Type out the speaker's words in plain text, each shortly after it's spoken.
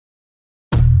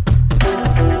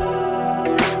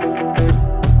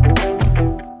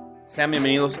Sean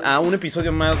bienvenidos a un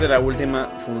episodio más de la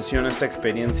última función, esta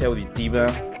experiencia auditiva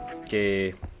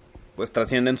que pues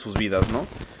trasciende en sus vidas, ¿no?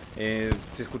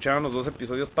 Si escucharon los dos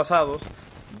episodios pasados,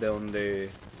 de donde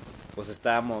pues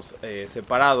estábamos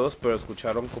separados, pero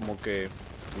escucharon como que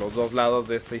los dos lados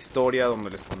de esta historia, donde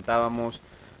les contábamos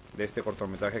de este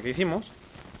cortometraje que hicimos,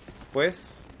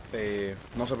 pues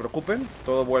no se preocupen,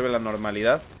 todo vuelve a la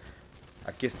normalidad.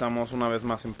 Aquí estamos una vez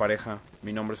más en pareja.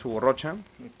 Mi nombre es Hugo Rocha.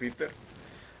 Peter.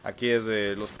 Aquí es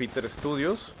de los Peter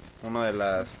Studios, una de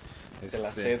las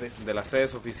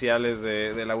sedes oficiales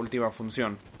de la última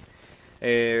función.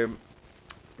 Que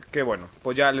bueno,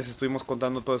 pues ya les estuvimos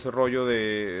contando todo ese rollo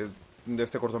de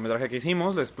este cortometraje que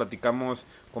hicimos. Les platicamos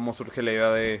cómo surge la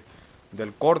idea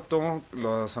del corto,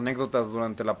 las anécdotas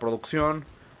durante la producción.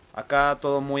 Acá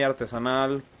todo muy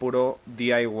artesanal, puro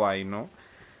DIY, ¿no?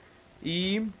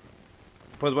 Y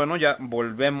pues bueno, ya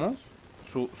volvemos.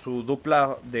 Su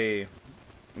dupla de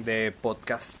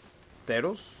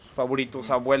podcasteros favoritos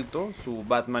ha vuelto. Su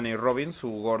Batman y Robin, su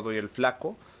gordo y el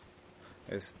flaco.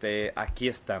 Aquí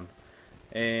están.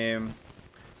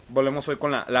 Volvemos hoy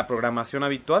con la programación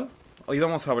habitual. Hoy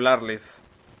vamos a hablarles,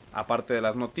 aparte de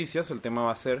las noticias, el tema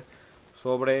va a ser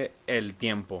sobre el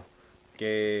tiempo,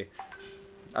 que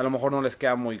a lo mejor no les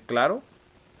queda muy claro.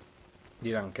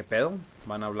 Dirán, ¿qué pedo?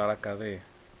 Van a hablar acá de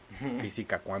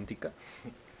física cuántica,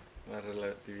 la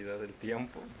relatividad del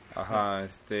tiempo. Ajá,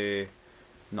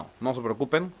 no se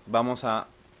preocupen. Vamos a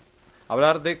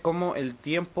hablar de cómo el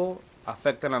tiempo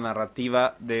afecta la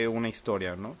narrativa de una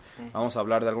historia, ¿no? Vamos a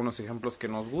hablar de algunos ejemplos que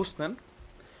nos gusten.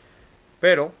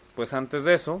 Pero, pues antes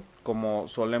de eso, como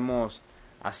solemos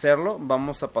hacerlo,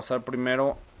 vamos a pasar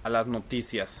primero a las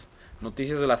noticias.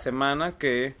 Noticias de la semana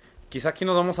que quizá aquí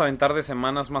nos vamos a aventar de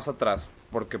semanas más atrás,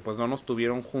 porque pues no nos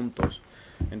tuvieron juntos.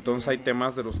 Entonces hay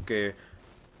temas de los que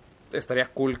estaría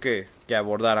cool que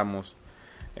abordáramos.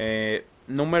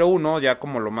 Número 1, ya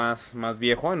como lo más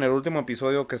viejo, en el último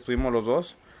episodio que estuvimos los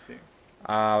dos, sí,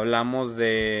 hablamos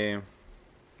del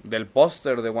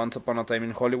póster de Once Upon a Time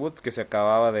in Hollywood que se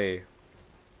acababa de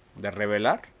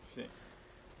revelar. Sí.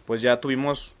 Pues ya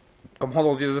tuvimos como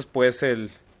 2 días después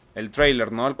el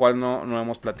trailer, ¿no? El cual no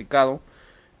hemos platicado.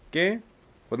 Que,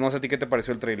 pues no sé a ti qué te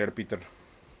pareció el trailer, Peter.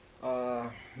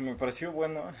 Me pareció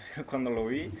bueno cuando lo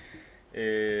vi.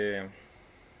 Dije,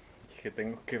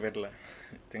 tengo que verla.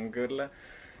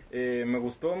 Me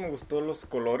gustó los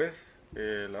colores,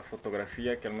 la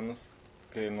fotografía que al menos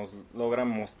que nos logran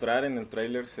mostrar en el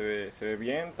tráiler se ve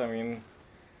bien. También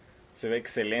se ve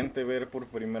excelente ver por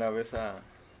primera vez a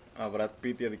Brad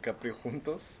Pitt y a DiCaprio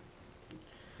juntos.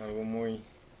 Algo muy...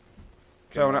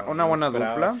 O sea, una buena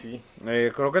dupla. Sí.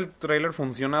 Creo que el tráiler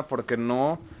funciona porque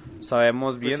no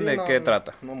sabemos bien sí, de qué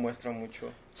trata. No muestra mucho.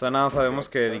 O sea, nada sabemos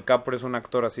que DiCaprio es un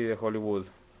actor así de Hollywood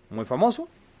muy famoso.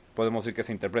 Podemos decir que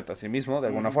se interpreta a sí mismo de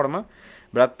alguna forma.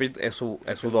 Brad Pitt es su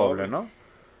doble, ¿no?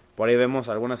 Por ahí vemos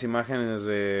algunas imágenes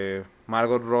de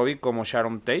Margot Robbie como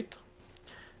Sharon Tate.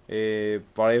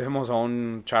 Por ahí vemos a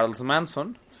un Charles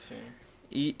Manson. Sí.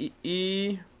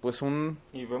 Y pues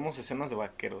Y vemos escenas de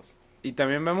vaqueros. Y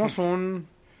también vemos un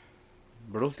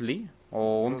Bruce Lee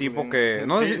o un tipo que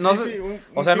no sé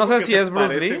si es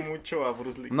Bruce Lee. Mucho a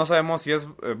Bruce Lee. No sabemos si es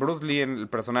Bruce Lee el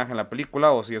personaje en la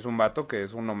película o si es un vato que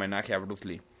es un homenaje a Bruce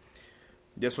Lee.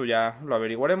 Y eso ya lo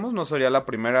averiguaremos. No sería la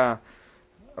primera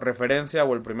referencia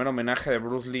o el primer homenaje de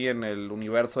Bruce Lee en el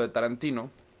universo de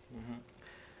Tarantino.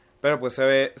 Pero pues se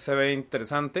ve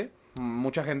interesante.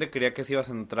 Mucha gente creía que se iba a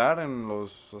centrar en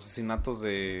los asesinatos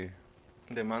de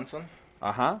Manson.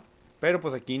 Ajá. Pero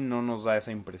pues aquí no nos da esa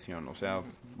impresión. O sea,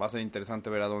 va a ser interesante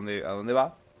ver a dónde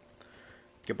va.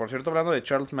 Que por cierto, hablando de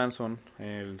Charles Manson,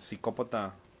 el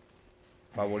psicópata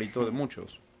favorito de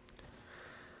muchos.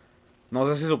 No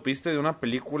sé si supiste de una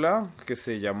película que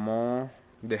se llamó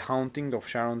The Haunting of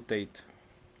Sharon Tate.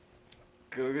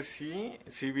 Creo que sí.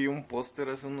 Sí vi un póster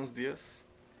hace unos días.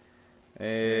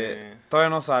 Todavía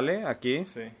no sale aquí.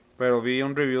 Sí. Pero vi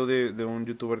un review de un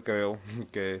youtuber que veo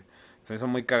que se hizo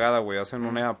muy cagada, güey. Hacen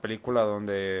una película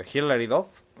donde Hilary Duff,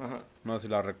 no sé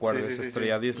si la recuerdas,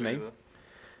 estrella Disney,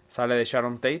 sale de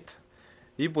Sharon Tate.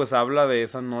 Y pues habla de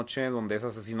esa noche donde es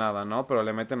asesinada, ¿no? Pero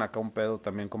le meten acá un pedo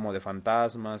también como de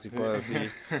fantasmas y cosas así.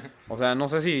 O sea, no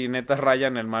sé si neta raya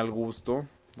en el mal gusto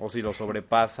o si lo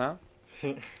sobrepasa.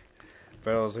 Sí.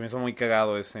 Pero se me hizo muy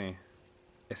cagado ese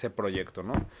proyecto,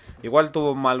 ¿no? Igual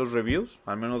tuvo malos reviews,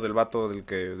 al menos del vato del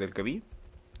que vi.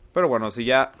 Pero bueno, si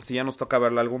ya nos toca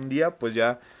verla algún día, pues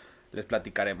ya les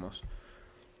platicaremos.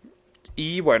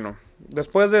 Y bueno,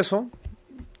 después de eso,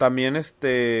 también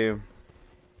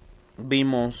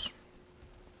vimos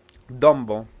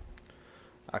Dumbo.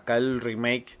 Acá el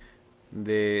remake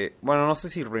bueno, no sé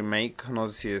si remake, no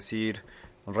sé si decir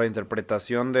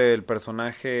reinterpretación del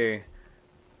personaje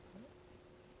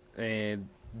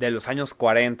de los años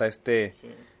 40, Sí.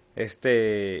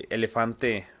 este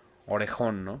elefante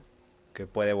orejón, ¿no? Que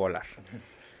puede volar.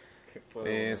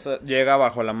 Llega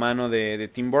bajo la mano de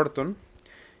Tim Burton.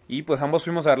 Y pues ambos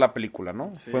fuimos a ver la película,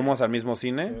 ¿no? Sí. Fuimos al mismo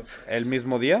cine, Fuimos el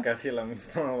mismo día. Casi a la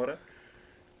misma hora.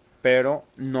 Pero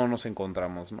no nos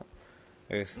encontramos, ¿no?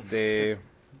 ¿Qué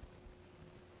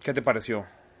te pareció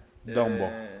Dumbo?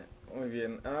 Muy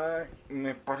bien.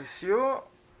 Me pareció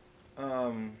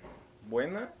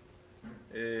buena.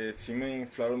 Sí me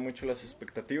inflaron mucho las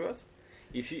expectativas.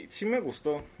 Y sí me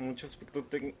gustó. Muchos aspectos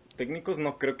técnicos.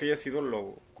 No creo que haya sido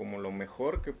como lo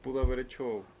mejor que pudo haber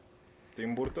hecho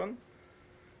Tim Burton.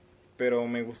 Pero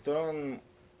me gustaron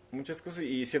muchas cosas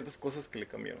y ciertas cosas que le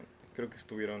cambiaron. Creo que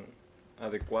estuvieron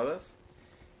adecuadas.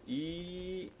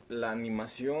 Y la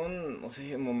animación, no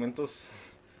sé, en momentos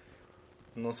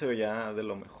no se veía de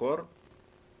lo mejor.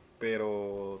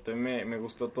 Pero también me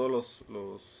gustó todos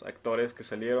los actores que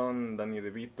salieron. Danny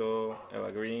DeVito, Eva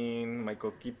Green,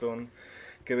 Michael Keaton.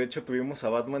 Que de hecho tuvimos a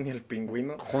Batman y el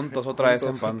Pingüino Juntos otra vez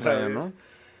en pantalla, ¿no?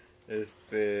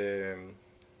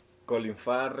 Colin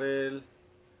Farrell.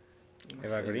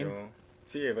 Eva Green.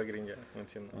 Sí, Eva Green ya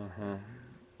mencionó. Ajá.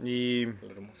 ¿Y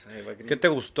la hermosa Eva Green. qué te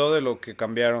gustó de lo que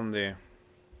cambiaron de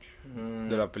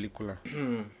la película?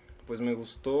 Pues me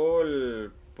gustó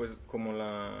pues como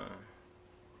la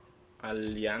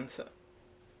alianza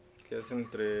que hace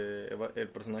entre el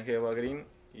personaje de Eva Green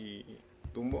y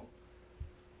Dumbo.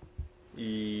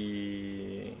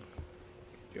 Y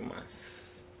 ¿qué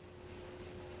más?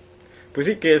 Pues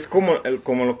sí, que es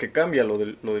como lo que cambia lo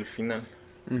del final.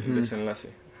 El desenlace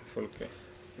fue lo que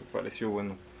me pareció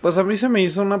bueno. Pues a mí se me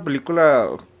hizo una película.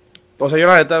 O sea, yo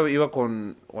la neta iba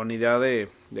con idea de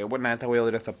bueno, neta voy a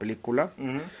ver esta película.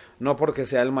 Uh-huh. No porque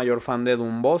sea el mayor fan de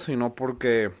Dumbo, sino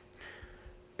porque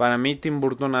para mí Tim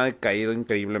Burton ha decaído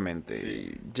increíblemente. Sí.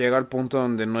 Y llega al punto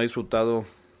donde no he disfrutado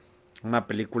una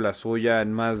película suya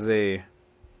en más de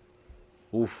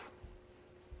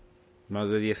más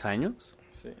de 10 años.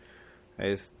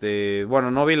 Sí.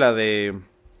 Bueno, no vi la de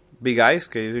Big Eyes,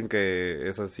 que dicen que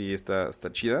esa sí está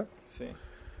chida. Sí.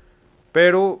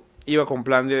 Pero iba con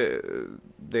plan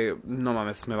de no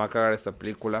mames, me va a cagar esta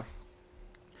película.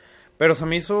 Pero se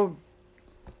me hizo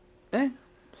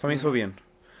bien.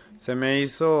 Se me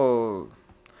hizo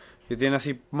que tiene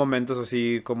así momentos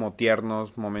así como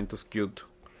tiernos, momentos cute.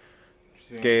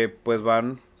 Sí. Que pues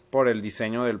van por el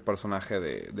diseño del personaje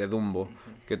de Dumbo.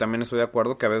 Uh-huh. Que también estoy de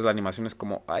acuerdo que a veces la animación es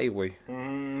como, ay güey.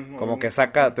 Uh-huh. Como que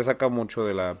te saca mucho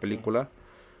de la película. Sí.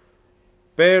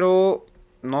 Pero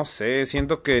no sé,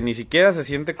 siento que ni siquiera se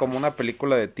siente como una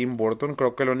película de Tim Burton.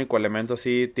 Creo que el único elemento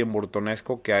así Tim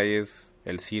Burtonesco que hay es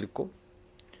el circo.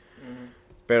 Uh-huh.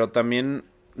 Pero también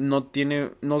no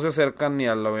se acerca ni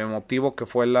a lo emotivo que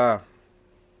fue la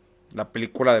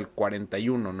película del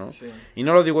 41, ¿no? Sí. Y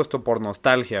no lo digo esto por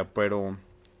nostalgia, pero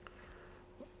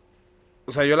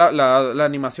o sea, yo la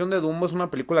animación de Dumbo es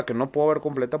una película que no puedo ver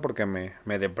completa porque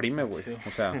me deprime, güey. Sí. O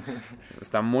sea,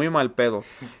 está muy mal pedo.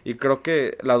 Y creo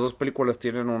que las dos películas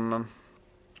tienen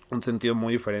un sentido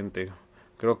muy diferente.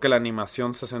 Creo que la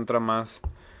animación se centra más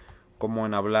como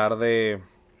en hablar de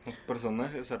los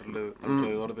personajes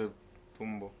alrededor de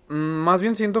Dumbo. Más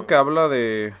bien siento que habla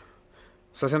de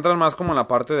se centran más como en la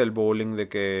parte del bullying, de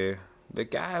que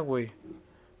güey,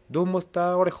 Dumbo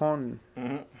está orejón.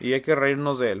 Uh-huh. Y hay que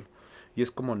reírnos de él. Y es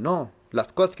como, no,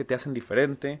 las cosas que te hacen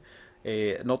diferente,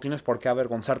 no tienes por qué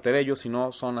avergonzarte de ellos,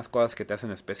 sino son las cosas que te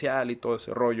hacen especial y todo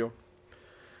ese rollo.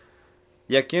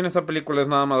 Y aquí en esta película es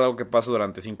nada más algo que pasa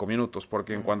durante 5 minutos,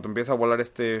 porque en cuanto empieza a volar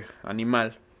este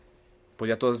animal, pues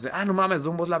ya todos dicen, no mames,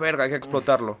 Dumbo es la verga, hay que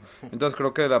explotarlo. Entonces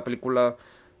creo que la película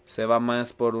se va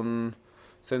más por un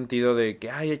sentido de que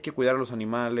hay que cuidar a los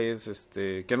animales,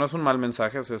 que no es un mal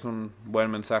mensaje, o sea, es un buen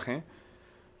mensaje,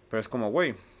 pero es como,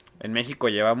 güey, en México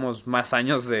llevamos más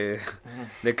años de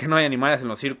que no hay animales en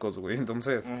los circos, güey.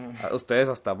 Entonces, ustedes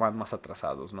hasta van más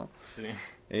atrasados, ¿no?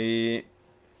 Sí.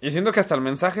 Y siento que hasta el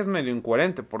mensaje es medio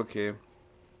incoherente, porque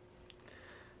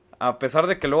a pesar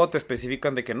de que luego te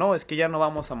especifican de que no, es que ya no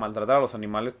vamos a maltratar a los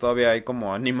animales, todavía hay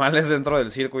como animales dentro del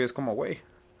circo y es como, güey,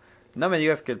 no me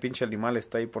digas que el pinche animal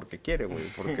está ahí porque quiere, güey,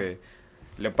 porque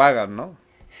le pagan, ¿no?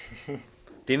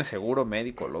 Tiene seguro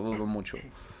médico, lo dudo mucho.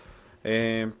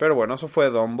 Pero bueno, eso fue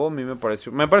Dumbo. A mí me parece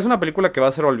una película que va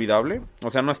a ser olvidable.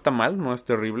 O sea, no está mal, no es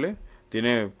terrible.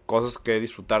 Tiene cosas que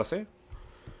disfrutarse.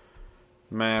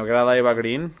 Me agrada Eva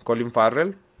Green, Colin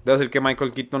Farrell. Debo decir que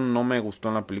Michael Keaton no me gustó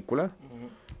en la película.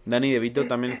 Danny DeVito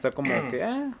también está como que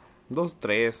 2,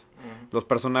 3. Los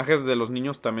personajes de los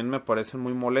niños también me parecen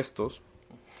muy molestos.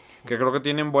 Que creo que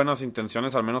tienen buenas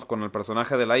intenciones, al menos con el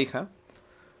personaje de la hija.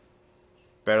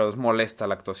 Pero es molesta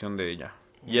la actuación de ella.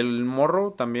 Y el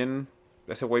morro también,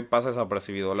 ese güey pasa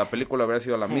desapercibido. La película habría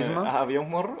sido la misma. ¿Había un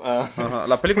morro? Ajá,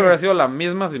 la película habría sido la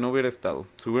misma si no hubiera estado.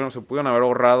 Se pudieron haber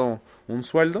ahorrado un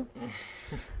sueldo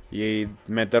y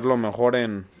meterlo mejor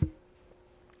en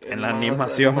la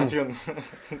animación.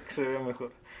 Que se vea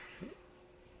mejor.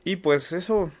 Y pues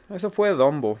eso fue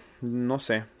Dumbo. No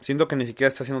sé, siento que ni siquiera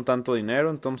está haciendo tanto dinero,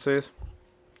 entonces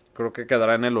creo que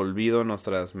quedará en el olvido en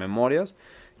nuestras memorias.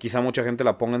 Quizá mucha gente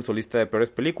la ponga en su lista de peores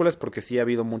películas porque sí ha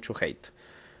habido mucho hate.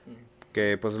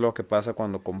 Que pues es lo que pasa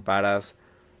cuando comparas...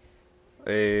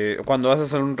 cuando vas a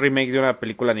hacer un remake de una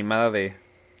película animada de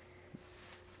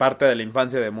parte de la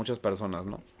infancia de muchas personas,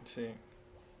 ¿no? Sí.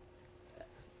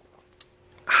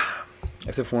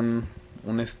 Ese fue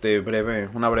una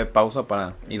breve pausa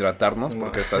para hidratarnos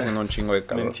porque está haciendo un chingo de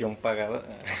calor. Mención pagada.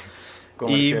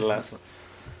 Comercialazo.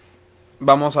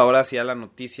 Vamos ahora hacia la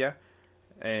noticia.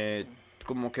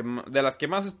 Como que de las que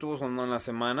más estuvo sonando en la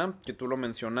semana, que tú lo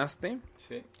mencionaste.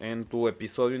 Sí. En tu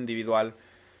episodio individual.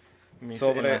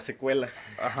 Sobre la secuela.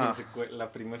 Ajá.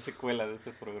 La primera secuela de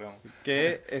este programa.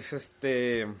 Que es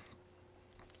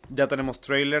ya tenemos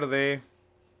trailer de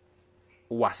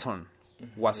Guasón.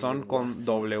 Guasón con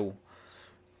W.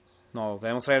 No,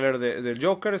 tenemos trailer del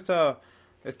Joker.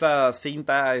 Esta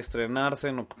cinta a estrenarse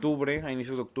en octubre, a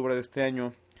inicios de octubre de este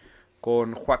año,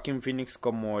 con Joaquin Phoenix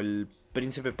como el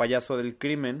príncipe payaso del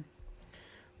crimen,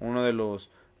 uno de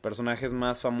los personajes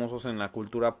más famosos en la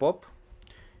cultura pop,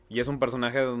 y es un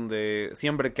personaje donde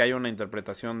siempre que hay una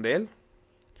interpretación de él,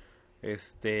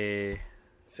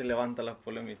 se levanta la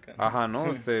polémica. Ajá, ¿no?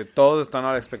 Todos están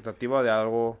a la expectativa de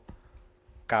algo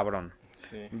cabrón.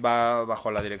 Sí. Va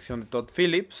bajo la dirección de Todd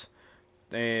Phillips.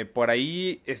 Por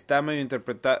ahí está medio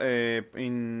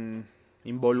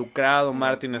involucrado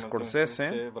Martin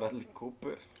Scorsese, Bradley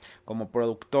Cooper como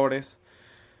productores,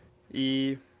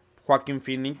 y Joaquin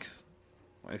Phoenix,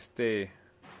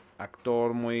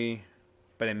 actor muy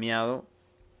premiado,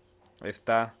 es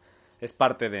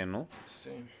parte de, ¿no?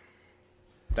 Sí.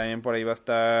 También por ahí va a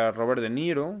estar Robert De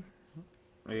Niro,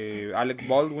 Alec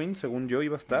Baldwin, según yo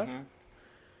iba a estar,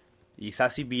 y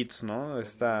Sassy Beats, ¿no?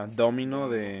 Esta Domino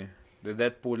de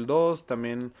Deadpool 2,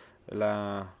 también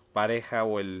la pareja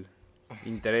o el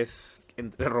interés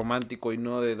entre romántico y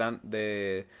no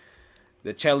de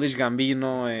Childish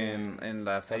Gambino en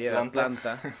la serie de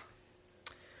Atlanta.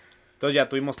 Entonces ya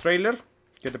tuvimos trailer.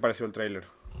 ¿Qué te pareció el trailer?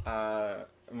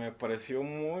 Me pareció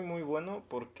muy muy bueno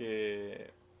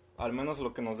porque al menos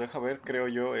lo que nos deja ver, creo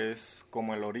yo, es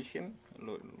como el origen,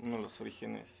 uno de los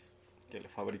orígenes que le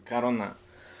fabricaron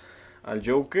al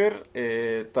Joker.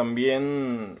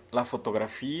 También la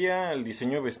fotografía, el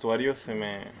diseño de vestuario se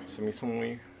me hizo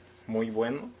muy muy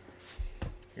bueno.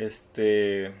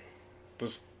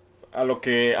 Pues a lo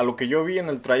que yo vi en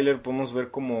el tráiler podemos ver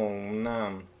como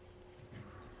una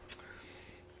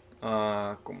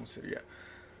 ¿cómo sería?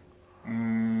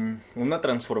 Una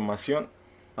transformación.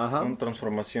 Ajá. Una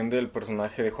transformación del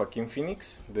personaje de Joaquín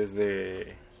Phoenix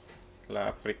desde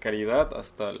la precariedad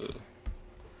hasta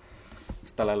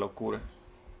la locura.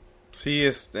 Sí,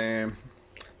 se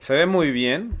ve muy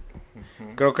bien.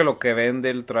 Uh-huh. Creo que lo que vende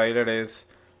el tráiler es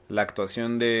la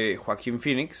actuación de Joaquín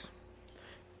Phoenix,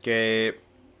 que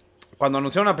cuando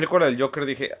anunciaron una película del Joker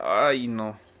dije, ay,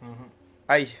 no. Uh-huh.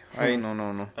 Ay,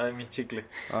 no. Ay, mi chicle.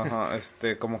 Ajá,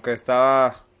 como que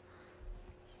estaba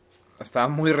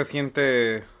muy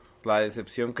reciente la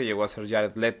decepción que llegó a ser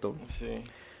Jared Leto. Sí.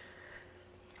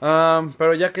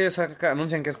 Pero ya que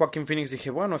anuncian que es Joaquin Phoenix, dije,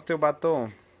 bueno, este vato,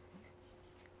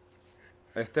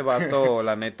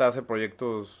 la neta, hace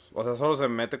proyectos, o sea, solo se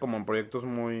mete como en proyectos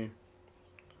muy,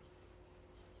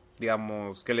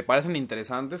 digamos, que le parecen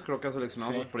interesantes. Creo que ha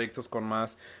seleccionado sus proyectos con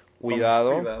más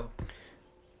cuidado.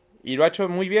 Y lo ha hecho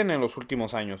muy bien en los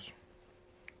últimos años.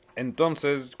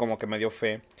 Entonces, como que me dio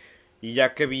fe. Y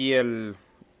ya que vi el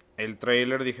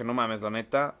trailer, dije, no mames, la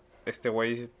neta, este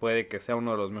güey puede que sea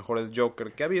uno de los mejores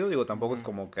Joker que ha habido. Digo, tampoco es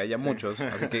como que haya muchos.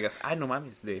 Así que digas, ay, no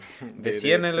mames, de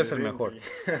 100 él es el mejor.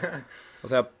 Sí. O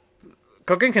sea,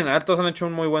 creo que en general todos han hecho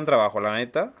un muy buen trabajo, la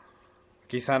neta.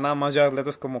 Quizá nada más Jared Leto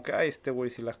es como que, ay, este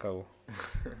güey sí la cagó.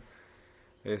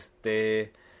 Pero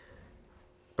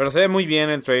se ve muy bien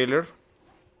el trailer.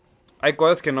 Hay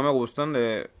cosas que no me gustan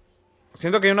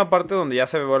siento que hay una parte donde ya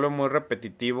se vuelve muy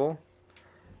repetitivo.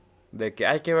 De que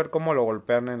hay que ver cómo lo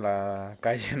golpean en la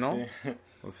calle, ¿no? Sí.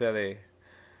 O sea,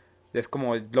 es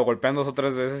como lo golpean 2 o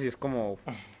 3 veces y es como,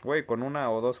 güey, con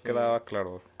 1 o 2 quedaba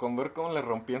claro. Con ver cómo le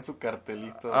rompían su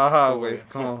cartelito. Ajá, güey, es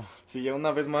como... Sí, ya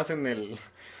una vez más en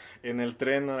en el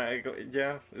tren,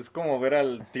 ya, es como ver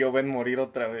al tío Ben morir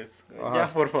otra vez. Ajá.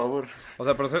 Ya, por favor. O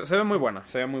sea, pero se ve muy buena,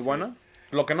 se ve muy buena.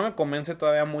 Lo que no me convence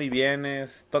todavía muy bien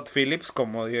es Todd Phillips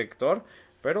como director,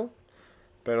 pero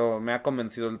me ha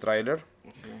convencido el tráiler.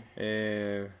 Sí.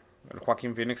 El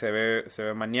Joaquin Phoenix se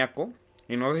ve maníaco.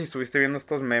 Y no sé si estuviste viendo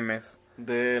estos memes.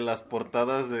 De las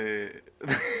portadas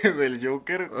del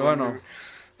Joker. Bueno,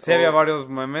 sí había varios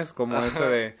memes como ese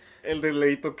de... El de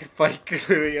Leito que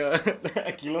se veía.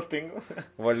 Aquí lo tengo.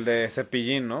 O el de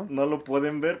Cepillín, ¿no? No lo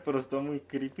pueden ver, pero está muy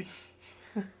creepy.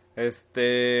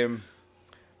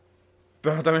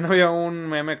 Pero también había un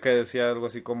meme que decía algo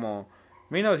así como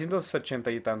 1980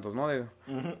 y tantos, ¿no?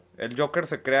 El Joker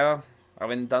se crea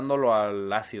aventándolo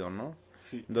al ácido, ¿no?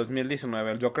 Sí.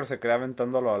 2019, el Joker se crea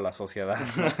aventándolo a la sociedad,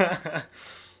 ¿no?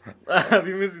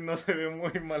 Dime si no se ve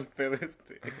muy mal pedo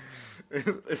este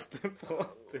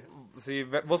póster. Sí,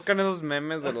 buscan esos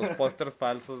memes de los pósters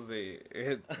falsos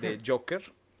de Joker.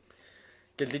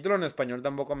 Que el título en español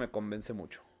tampoco me convence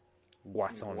mucho.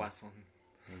 Guasón.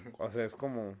 O sea, es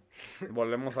como...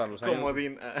 Volvemos a los años...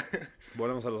 Comodín.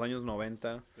 Volvemos a los años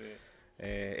 90. Sí.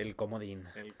 El comodín.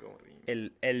 El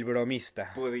comodín. El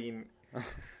bromista. Pudín.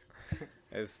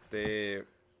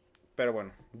 Pero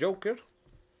bueno, Joker...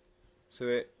 Se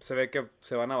ve que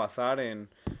se van a basar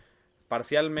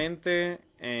parcialmente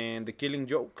en The Killing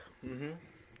Joke. Uh-huh.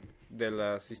 De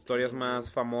las historias más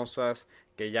famosas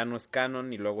que ya no es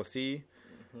canon y luego sí.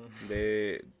 Uh-huh.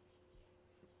 Del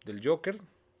Joker.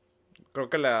 Creo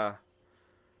que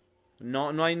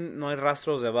no hay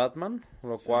rastros de Batman,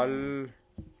 lo cual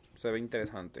se ve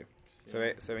interesante. Sí.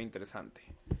 Se ve interesante.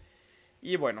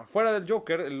 Y bueno, fuera del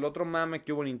Joker, el otro mame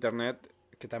que hubo en internet,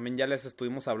 que también ya les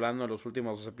estuvimos hablando en los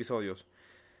últimos 2 episodios,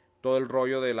 todo el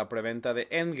rollo de la preventa de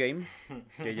Endgame,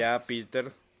 que ya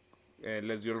Peter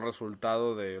les dio el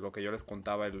resultado de lo que yo les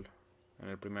contaba en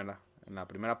la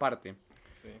primera parte,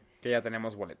 sí. Que ya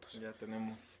tenemos boletos.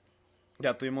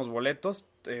 Ya tuvimos boletos,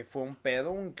 fue un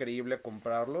pedo increíble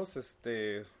comprarlos,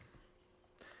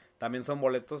 también son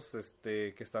boletos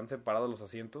que están separados los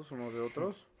asientos unos de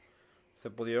otros,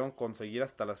 se pudieron conseguir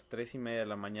hasta las 3:30 de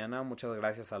la mañana, muchas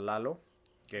gracias a Lalo,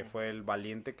 que fue el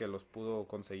valiente que los pudo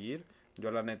conseguir.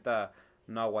 Yo la neta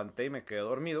no aguanté y me quedé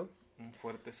dormido. Un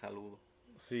fuerte saludo.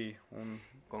 Sí,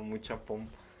 con mucha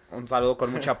pompa. Un saludo con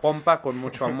mucha pompa, con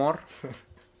mucho amor.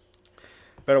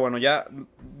 Pero bueno, ya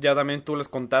también tú les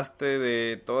contaste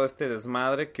de todo este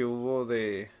desmadre que hubo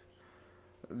de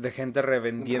gente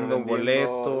revendiendo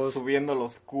boletos. Subiendo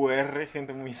los QR,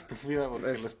 gente muy estúpida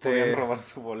porque les podían robar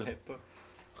su boleto.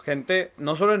 Gente,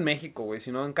 no solo en México, güey,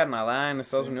 sino en Canadá, en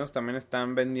Estados Unidos también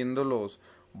están vendiendo los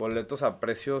boletos a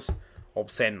precios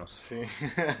obscenos. Sí.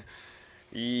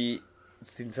 Y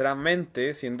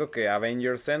sinceramente siento que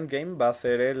Avengers Endgame va a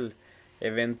ser el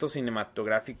evento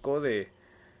cinematográfico de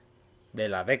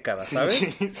la década, ¿sabes?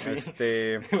 Sí.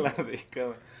 La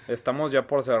década. Estamos ya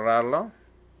por cerrarlo.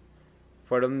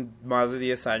 Fueron más de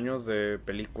 10 años de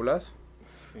películas.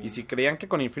 Sí. Y si creían que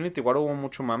con Infinity War hubo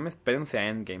mucho mame, espérense a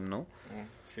Endgame, ¿no?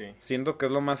 Sí. Siento que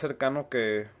es lo más cercano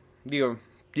que... Digo,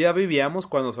 ya vivíamos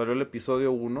cuando salió el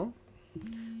episodio 1,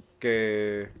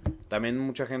 que también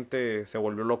mucha gente se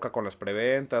volvió loca con las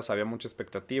preventas, había mucha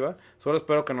expectativa. Solo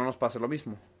espero que no nos pase lo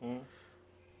mismo.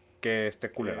 Que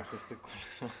esté culera.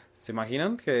 ¿Se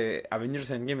imaginan que Avengers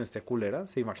Endgame esté culera?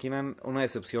 ¿Se imaginan una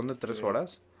decepción de 3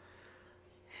 horas?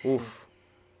 Uf.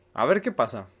 A ver qué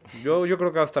pasa. Yo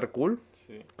creo que va a estar cool.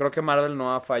 Sí. Creo que Marvel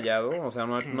no ha fallado. O sea,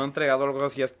 no ha entregado algo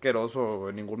así asqueroso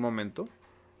en ningún momento.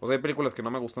 O sea, hay películas que no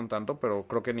me gustan tanto, pero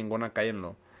creo que ninguna cae en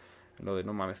lo de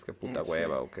no mames, qué puta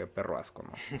hueva o qué perro asco,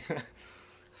 ¿no?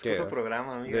 Es otro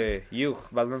programa, amigo. De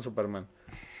Batman Superman.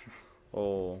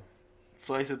 O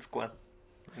Suicide Squad.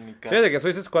 Fíjate que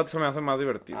Suicide Squad se me hace más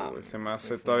divertido, güey. Se me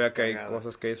hace todavía que hay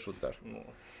cosas que disfrutar. No.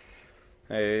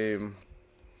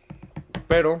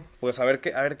 Pero, pues a ver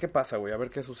qué pasa, güey. A ver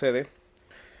qué sucede.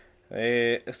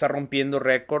 Está rompiendo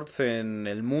récords en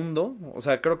el mundo. O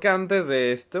sea, creo que antes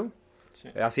de esto,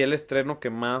 hacía el estreno que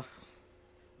más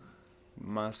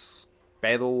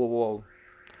pedo hubo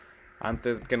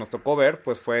antes que nos tocó ver,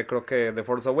 pues fue creo que The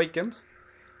Force Awakens.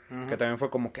 Uh-huh. Que también fue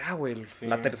como que, güey,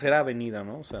 la tercera avenida,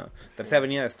 ¿no? O sea, tercera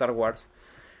avenida de Star Wars.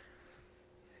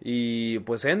 Y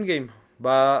pues Endgame.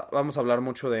 Vamos a hablar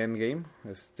mucho de Endgame.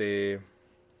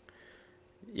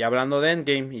 Y hablando de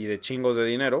Endgame y de chingos de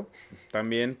dinero,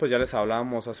 también pues ya les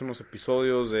hablábamos hace unos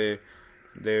episodios de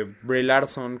Brie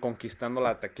Larson conquistando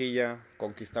la taquilla,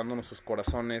 conquistando nuestros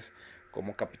corazones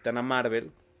como Capitana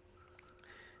Marvel.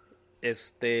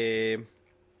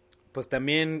 Pues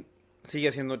también sigue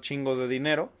haciendo chingos de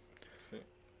dinero. Sí.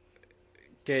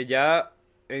 Que ya,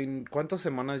 ¿en cuántas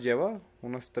semanas lleva?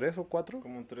 ¿Unas 3 o 4?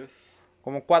 Como 3.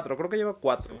 Como 4, creo que lleva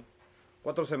 4. Sí.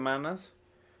 4 semanas.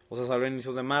 O sea, salió a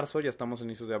inicios de marzo, ya estamos a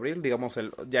inicios de abril. Digamos,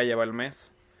 ya lleva el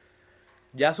mes.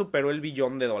 Ya superó el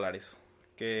 $1.000.000.000.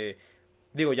 Que,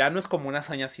 digo, ya no es como una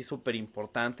hazaña así súper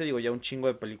importante. Digo, ya un chingo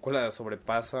de películas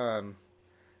sobrepasan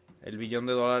el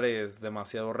 $1.000.000.000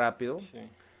 demasiado rápido. Sí.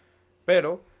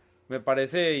 Pero me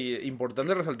parece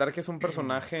importante resaltar que es un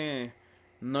personaje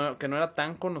que no era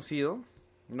tan conocido.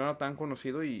 No era tan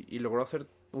conocido y logró hacer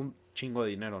un chingo de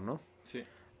dinero, ¿no? Sí.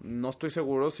 No estoy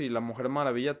seguro si la Mujer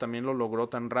Maravilla también lo logró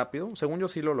tan rápido. Según yo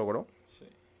sí lo logró. Sí.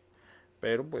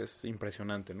 Pero pues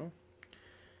impresionante, ¿no?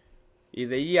 Y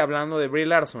de ahí hablando de Brie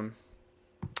Larson.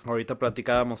 Ahorita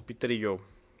platicábamos Peter y yo.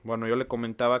 Bueno, yo le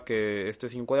comentaba que este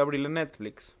 5 de abril en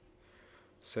Netflix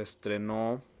se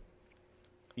estrenó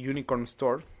Unicorn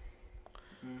Store,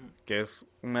 que es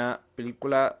una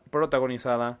película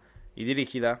protagonizada y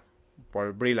dirigida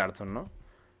por Brie Larson, ¿no?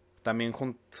 También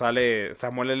sale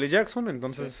Samuel L. Jackson,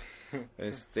 entonces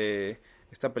sí.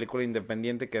 Esta película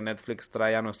independiente que Netflix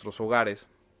trae a nuestros hogares.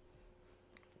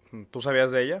 ¿Tú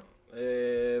sabías de ella?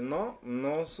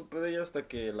 No supe de ella hasta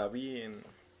que la vi en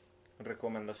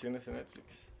recomendaciones en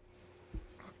Netflix.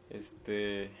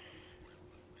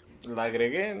 La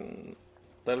agregué,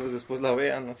 tal vez después la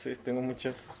vea, no sé, tengo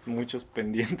muchos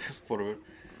pendientes por ver.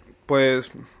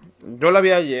 Pues yo la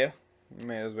vi ayer,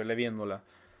 me desvelé viéndola.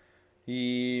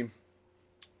 Y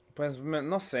pues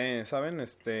no sé, ¿saben?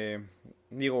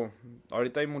 Digo,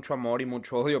 ahorita hay mucho amor y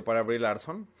mucho odio para Brie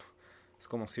Larson. Es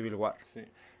como Civil War. Sí.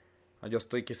 Yo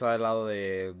estoy quizá del lado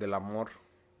del amor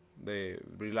de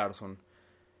Brie Larson.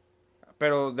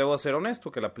 Pero debo ser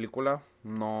honesto que la película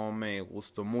no me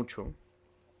gustó mucho.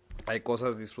 Hay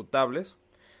cosas disfrutables.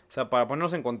 O sea, para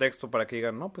ponernos en contexto, para que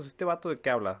digan, no, pues este vato de qué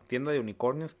habla, tienda de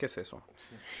unicornios, ¿qué es eso?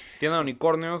 Sí. Tienda de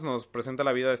unicornios nos presenta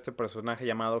la vida de este personaje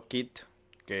llamado Kit,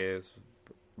 que es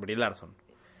Brie Larson.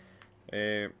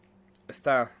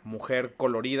 Esta mujer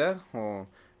colorida, o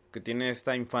que tiene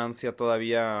esta infancia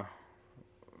todavía,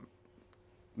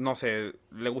 no sé,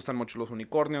 le gustan mucho los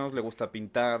unicornios, le gusta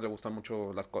pintar, le gustan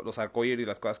mucho los arcoíris y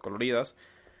las cosas coloridas.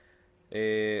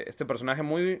 Este personaje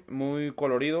muy, muy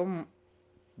colorido,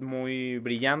 muy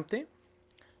brillante,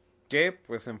 que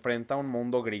pues enfrenta a un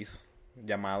mundo gris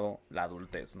llamado la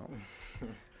adultez, ¿no?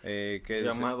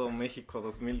 Llamado México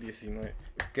 2019.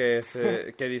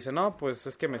 Que dice, no, pues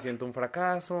es que me siento un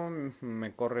fracaso,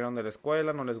 me corrieron de la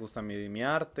escuela, no les gusta mi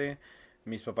arte,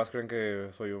 mis papás creen que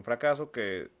soy un fracaso,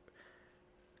 que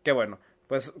bueno,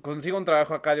 pues consigo un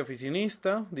trabajo acá de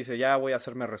oficinista, dice, ya voy a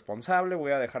hacerme responsable,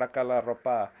 voy a dejar acá la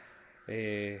ropa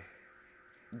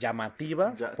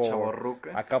llamativa,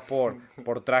 chavorruca, acá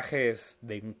por trajes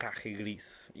de encaje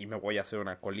gris, y me voy a hacer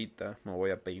una colita, me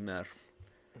voy a peinar.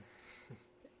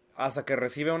 Hasta que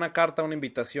recibe una carta, una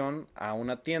invitación a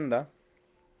una tienda,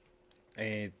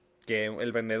 que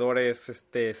el vendedor es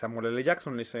Samuel L.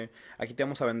 Jackson. Le dice, aquí te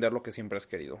vamos a vender lo que siempre has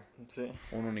querido. Sí.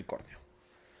 Un unicornio.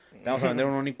 Te vamos a vender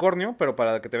un unicornio, pero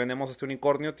para que te vendamos este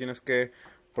unicornio tienes que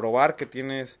probar que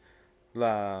tienes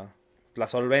la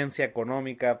solvencia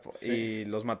económica, sí, y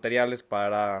los materiales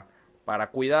para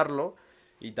cuidarlo.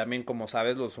 Y también, como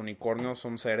sabes, los unicornios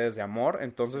son seres de amor,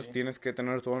 entonces sí, tienes que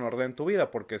tener todo en orden en tu vida,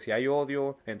 porque si hay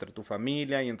odio entre tu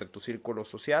familia y entre tu círculo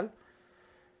social,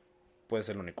 pues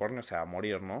el unicornio se va a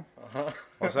morir, ¿no? Ajá.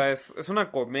 O sea, es una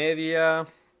comedia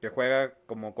que juega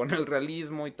como con el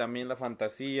realismo y también la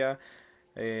fantasía.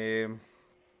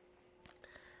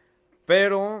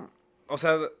 Pero, o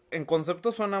sea, en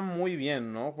concepto suena muy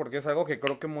bien, ¿no? Porque es algo que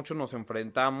creo que muchos nos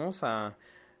enfrentamos a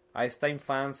esta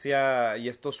infancia y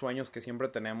estos sueños que siempre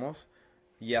tenemos,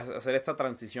 y hacer esta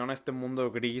transición a este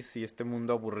mundo gris y este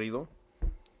mundo aburrido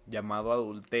llamado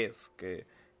adultez,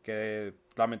 que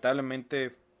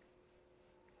lamentablemente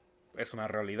es una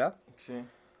realidad. Sí.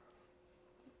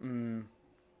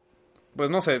 Pues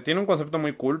no sé, tiene un concepto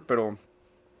muy cool, pero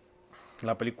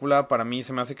la película para mí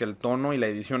se me hace que el tono y la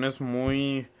edición es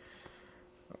muy...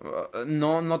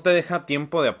 No te deja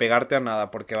tiempo de apegarte a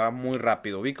nada porque va muy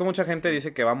rápido. Vi que mucha gente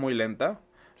dice que va muy lenta,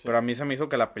 sí, pero a mí se me hizo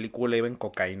que la película iba en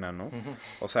cocaína, ¿no?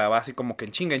 O sea, va así como que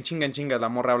en chinga. La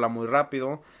morra habla muy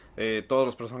rápido, todos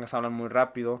los personajes hablan muy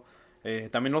rápido.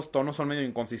 También los tonos son medio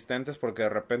inconsistentes porque de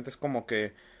repente es como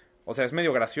que... O sea, es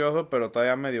medio gracioso, pero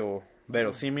todavía medio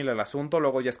verosímil el asunto.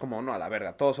 Luego ya es como, no, a la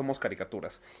verga, todos somos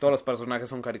caricaturas. Todos los personajes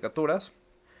son caricaturas.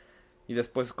 Y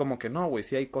después como que no, güey,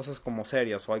 sí hay cosas como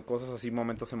serias o hay cosas así,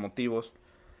 momentos emotivos.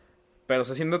 Pero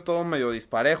se siente todo medio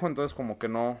disparejo, entonces como que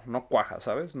no cuaja,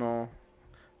 ¿sabes? No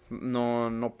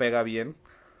pega bien.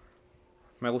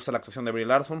 Me gusta la actuación de Brie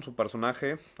Larson, su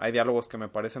personaje. Hay diálogos que me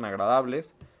parecen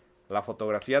agradables. La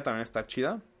fotografía también está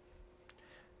chida.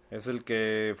 Es el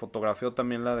que fotografió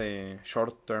también la de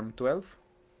Short Term 12,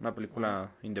 una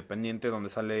película independiente donde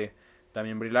sale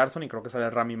también Brie Larson y creo que sale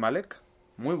Rami Malek.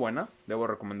 Muy buena, debo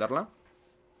recomendarla.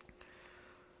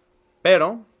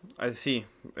 Pero, sí,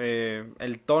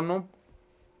 el tono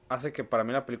hace que para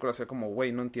mí la película sea como,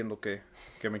 güey, no entiendo qué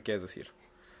me quieres decir.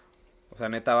 O sea,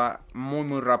 neta va muy,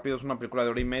 muy rápido. Es una película de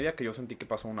hora y media que yo sentí que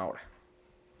pasó una hora.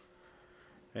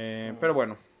 Pero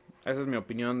bueno, esa es mi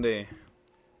opinión de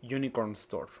Unicorn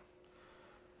Store.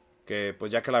 Que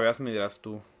pues ya que la veas me dirás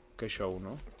tú qué show,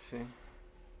 ¿no? Sí.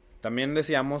 También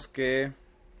decíamos que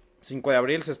 5 de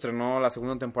abril se estrenó la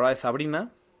segunda temporada de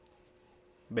Sabrina.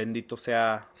 Bendito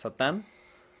sea Satán.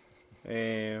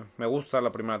 Me gusta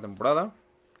la primera temporada.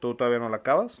 ¿Tú todavía no la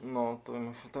acabas? No, todavía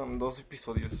me faltan 2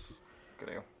 episodios,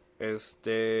 creo. Pues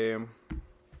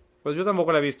yo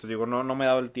tampoco la he visto, digo, no me he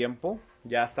dado el tiempo.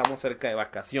 Ya estamos cerca de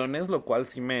vacaciones, lo cual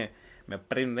sí me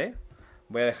prende.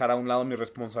 Voy a dejar a un lado mis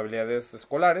responsabilidades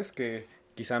escolares, que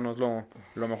quizá no es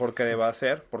lo mejor que deba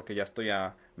hacer, porque ya estoy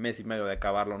a mes y medio de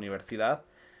acabar la universidad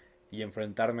y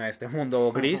enfrentarme a este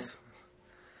mundo gris.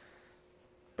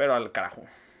 Pero al carajo,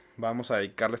 vamos a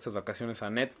dedicarle estas vacaciones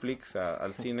a Netflix,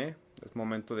 al cine. Es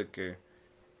momento de que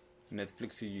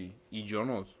Netflix y yo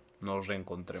nos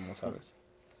reencontremos, ¿sabes?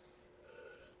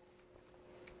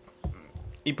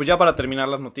 Y pues ya para terminar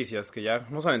las noticias, que ya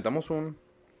nos aventamos un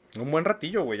buen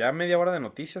ratillo, güey. Ya media hora de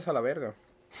noticias a la verga.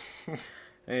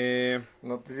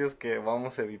 Noticias que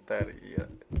vamos a editar y ya.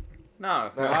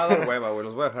 No, me va a dar hueva, güey.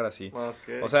 Los voy a dejar así.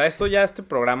 Okay. O sea, este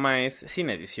programa es sin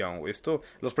edición, güey.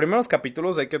 Los primeros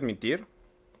capítulos, hay que admitir.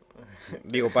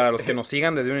 Digo, para los que nos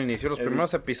sigan desde un inicio, los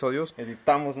primeros episodios.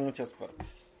 Editamos muchas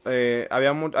partes.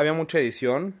 Había mucha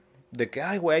edición de que,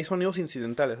 ay, güey, hay sonidos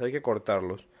incidentales, hay que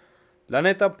cortarlos. La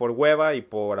neta, por hueva y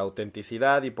por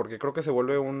autenticidad y porque creo que se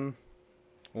vuelve un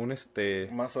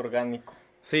más orgánico.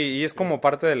 Sí, y es como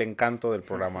parte del encanto del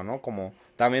programa, ¿no? Como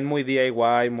también muy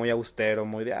DIY, muy austero,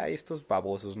 muy de, ay, estos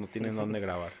babosos no tienen dónde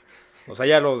grabar. O sea,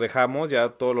 ya los dejamos, ya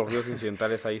todos los ruidos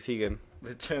incidentales ahí siguen.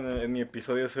 De hecho, en mi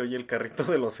episodio se oye el carrito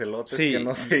de los elotes, sí, que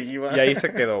no se iba. Y ahí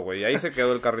se quedó, güey, ahí se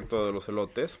quedó el carrito de los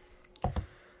elotes.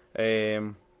 Se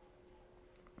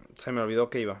me olvidó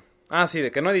que iba. Ah, sí,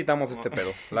 de que no editamos este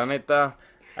pedo. La neta,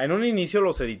 en un inicio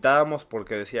los editábamos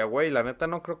porque decía, güey, la neta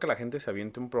no creo que la gente se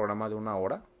aviente un programa de 1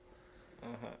 hora.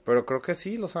 Ajá. Pero creo que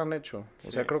sí los han hecho. Sí.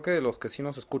 O sea, creo que los que sí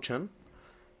nos escuchan.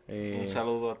 Un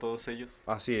saludo a todos ellos.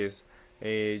 Así es.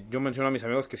 Yo menciono a mis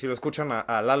amigos que sí lo escuchan,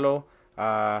 a Lalo,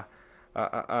 al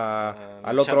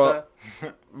otro. Chata.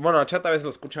 Bueno, a Chata a veces lo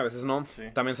escucha, a veces no. Sí.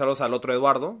 También saludos al otro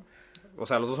Eduardo. O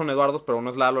sea, los dos son Eduardos, pero uno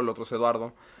es Lalo, el otro es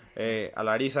Eduardo. A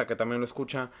Larisa, que también lo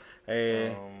escucha.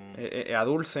 A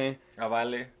Dulce. A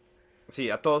Vale.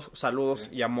 Sí, a todos, saludos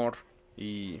y amor.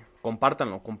 Y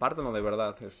compártanlo de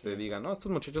verdad. Digan, no,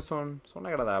 estos muchachos son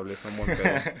agradables, son buen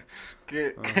pedo.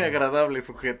 Qué agradable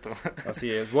sujeto. Así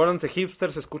es. Vuélvanse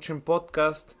hipsters, escuchen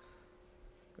podcast.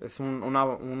 Es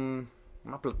una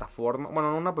plataforma,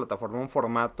 bueno, no una plataforma, un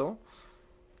formato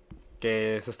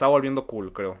que se está volviendo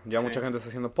cool, creo. Ya mucha gente está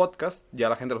haciendo podcast, ya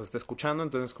la gente los está escuchando,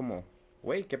 entonces como,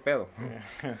 güey, qué pedo.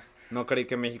 No creí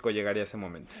que México llegaría a ese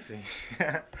momento. Sí.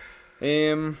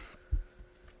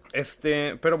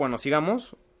 Pero bueno,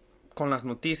 sigamos con las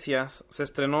noticias. Se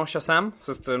estrenó Shazam,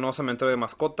 se estrenó Cementerio de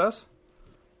Mascotas.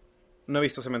 No he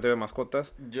visto Cementerio de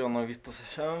Mascotas. Yo no he visto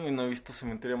Shazam y no he visto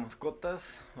Cementerio de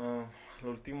Mascotas. Lo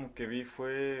último que vi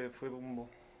fue Dumbo.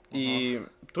 ¿Y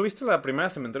tú viste la primera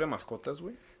Cementerio de Mascotas,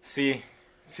 güey? Sí,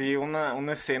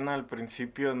 una escena al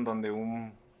principio en donde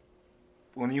un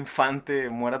infante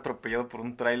muere atropellado por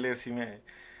un tráiler, sí me...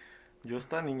 Yo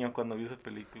estaba niño cuando vi esa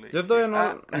película. Yo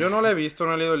todavía yo no la he visto,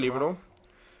 no he leído el libro.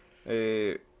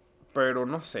 Pero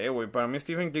no sé, güey. Para mí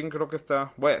Stephen King creo que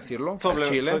está... Voy a decirlo,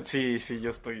 Chile. Sí,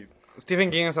 yo estoy... Stephen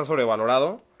King está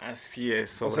sobrevalorado. Así es,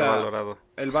 sobrevalorado. O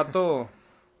sea, el vato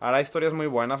hará historias muy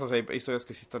buenas. O sea, hay historias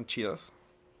que sí están chidas.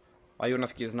 Hay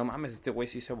unas que dices, no mames, este güey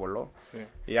sí se voló. Sí.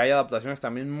 Y hay adaptaciones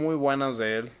también muy buenas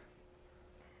de él.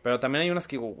 Pero también hay unas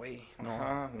que digo, güey, no.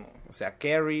 Ajá, no. O sea,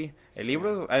 Carrie, el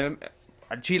libro...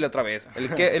 Al chile otra vez.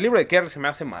 El libro de Carrie se me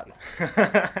hace malo.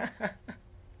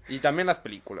 Y también las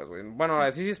películas, güey. Bueno, la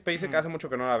de Sissy Spacek hace mucho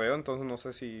que no la veo, entonces no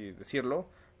sé si decirlo.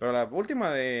 Pero la última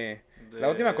la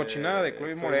última cochinada de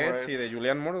Chloe Moretz y de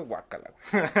Julianne Moore, guácala,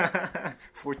 güey.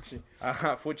 Fuchi.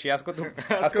 Ajá, Fuchi, asco tu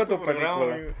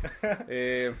película.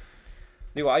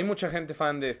 Digo, hay mucha gente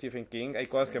fan de Stephen King. Hay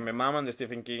cosas que me maman de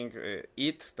Stephen King.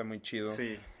 It está muy chido.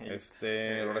 Sí.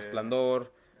 El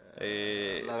Resplandor.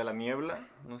 La de la niebla,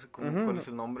 no sé cuál es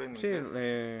el nombre en inglés.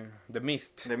 The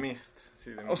Mist. The Mist,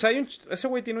 sí, The Mist. O sea, ese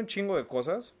güey tiene un chingo de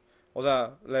cosas. O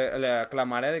sea, le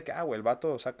aclamaré de que, güey, el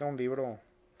vato saca un libro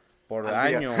por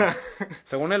Al año. día.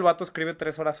 Según el vato escribe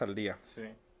 3 horas al día. Sí.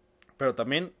 Pero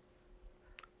también,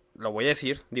 lo voy a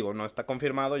decir, digo, no está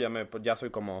confirmado, ya soy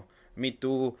como Me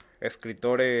Too,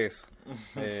 escritores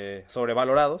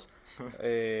sobrevalorados.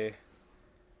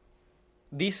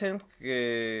 Dicen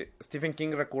que Stephen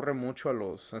King recurre mucho a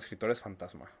los escritores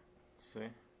fantasma. Sí.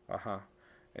 Ajá.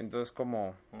 Entonces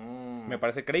como me Me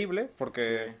parece creíble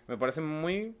porque Sí. me parece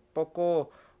muy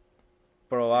poco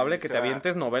probable Sí, que o te sea,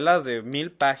 avientes novelas de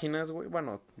 1000 páginas, güey.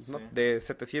 Bueno, Sí. no, de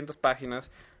 700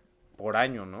 páginas por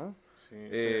año, ¿no? Sí,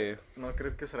 Eh, ¿no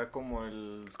crees que será como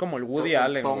el... Es como el Woody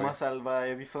Allen, güey. Thomas Alva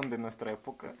Edison de nuestra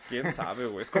época? ¿Quién sabe,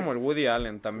 güey? Es como el Woody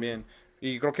Allen también.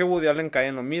 Y creo que Woody Allen cae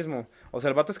en lo mismo. O sea,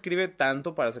 el vato escribe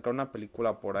tanto para sacar una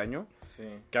película por año Sí.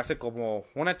 que hace como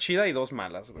una chida y 2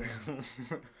 malas, güey.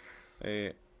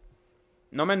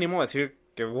 No me animo a decir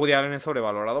que Woody Allen es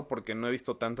sobrevalorado porque no he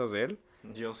visto tantas de él.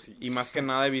 Yo sí. Y más que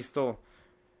nada he visto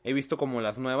como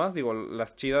las nuevas. Digo,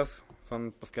 las chidas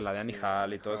son pues que la de Annie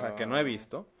Hall y todo eso, que no he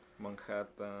visto.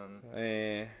 Manhattan.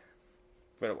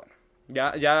 Pero bueno,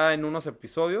 ya en unos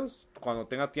episodios, cuando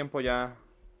tenga tiempo ya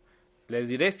les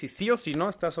diré si sí o si no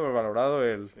está sobrevalorado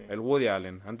el Woody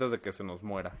Allen antes de que se nos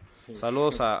muera. Sí.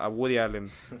 Saludos a Woody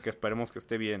Allen, que esperemos que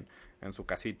esté bien en su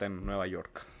casita en Nueva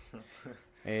York.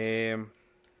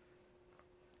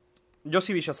 Yo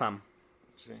sí vi Shazam.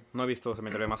 Sí. No he visto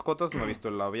Cementerio de Mascotas, no he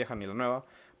visto la vieja ni la nueva,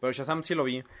 pero Shazam sí lo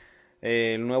vi.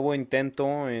 El nuevo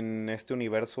intento en este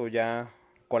universo ya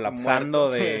colapsando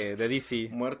de DC.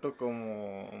 Muerto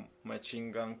como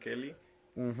Machine Gun Kelly.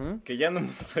 Uh-huh. Que ya no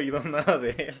hemos oído nada de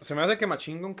él. Se me hace que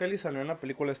Machine Gun Kelly salió en la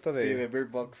película esta de... Sí, de Bird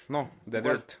Box. No, The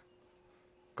 ¿Cuál? Dirt.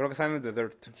 Creo que sale en The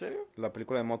Dirt. ¿En serio? La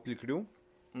película de Motley Crue.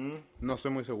 No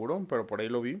estoy muy seguro, pero por ahí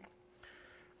lo vi.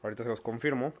 Ahorita se los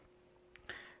confirmo.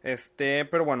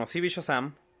 Pero bueno, sí vi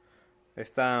Shazam.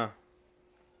 Esta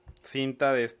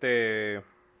cinta de este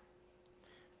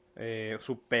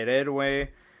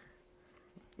superhéroe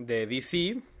de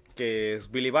DC, que es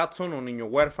Billy Batson, un niño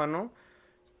huérfano,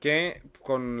 que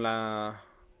con la...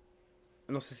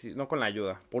 no sé si... no con la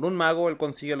ayuda. Por un mago él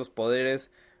consigue los poderes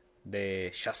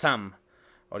de Shazam,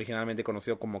 originalmente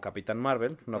conocido como Capitán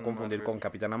Marvel, no confundir con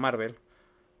Capitana Marvel.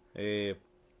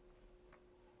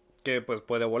 Que pues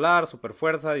puede volar, super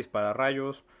fuerza, dispara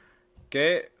rayos.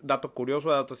 Que, dato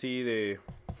curioso, dato así de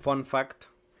fun fact,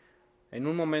 en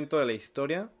un momento de la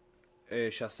historia,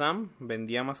 Shazam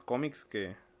vendía más cómics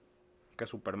que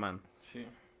Superman. Sí.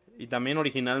 Y también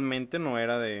originalmente no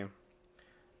era de...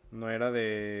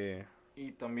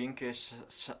 Y también que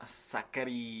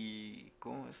Zachary...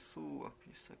 ¿Cómo es su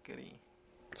apellido?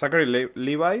 Zachary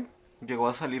Levi. Llegó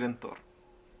a salir en Thor.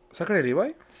 ¿Zachary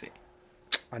Levi? Sí.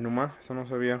 Ah, no más, eso no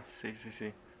sabía. Sí.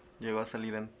 Llegó a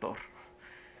salir en Thor.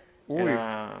 Uy.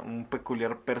 Era un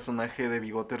peculiar personaje de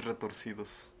bigotes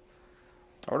retorcidos.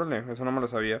 Órale, eso no me lo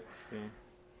sabía. Sí.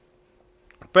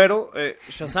 Pero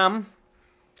Shazam,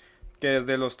 que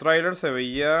desde los trailers se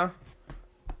veía...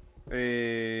 o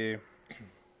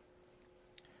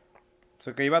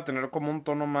sea, que iba a tener como un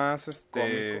tono más...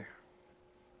 Cómico.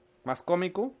 Más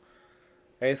cómico.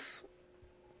 Es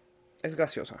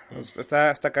graciosa.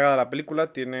 Está cagada la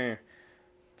película, tiene...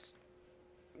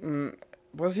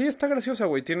 pues sí, está graciosa,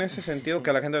 güey. Tiene ese sentido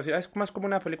que a la gente va a decir, es más como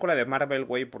una película de Marvel,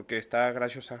 güey, porque está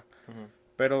graciosa. Uh-huh.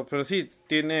 Pero sí,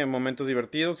 tiene momentos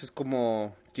divertidos. Es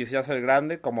como Quisiera ser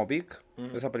grande, como Big,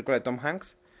 esa película de Tom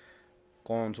Hanks,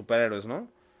 con superhéroes, ¿no?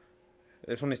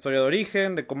 Es una historia de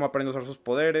origen, de cómo aprende a usar sus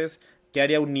poderes, qué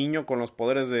haría un niño con los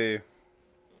poderes de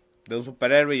un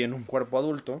superhéroe y en un cuerpo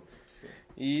adulto. Sí.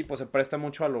 Y pues se presta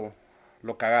mucho a lo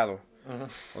cagado.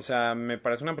 Uh-huh. O sea, me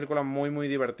parece una película muy, muy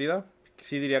divertida.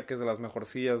 Sí diría que es de las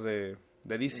mejorcillas de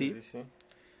DC.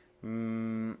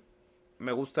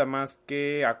 Me gusta más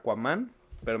que Aquaman,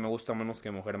 pero me gusta menos que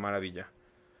Mujer Maravilla.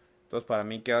 Entonces para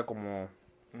mí queda como...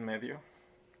 medio.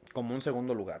 Como un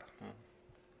segundo lugar.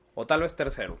 O tal vez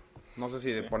tercero. No sé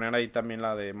si de poner ahí también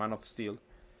la de Man of Steel.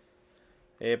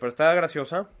 Pero está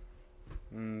graciosa.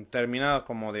 Termina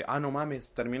como de... no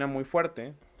mames. Termina muy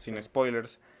fuerte. Sin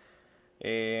spoilers.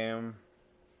 Pero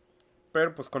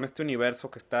pues con este universo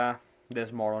que está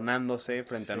desmoronándose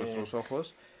frente a nuestros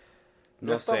ojos.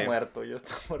 Ya está muerto.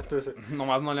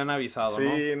 Nomás no le han avisado,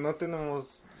 ¿no? Sí, no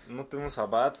tenemos a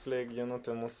Batfleck, ya no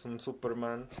tenemos un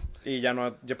Superman. Y ya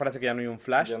parece que ya no hay un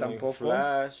Flash ya tampoco. No hay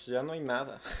Flash, ya no hay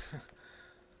nada.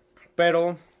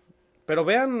 Pero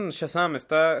vean Shazam,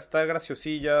 está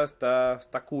graciosilla,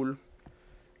 está cool.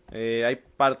 Hay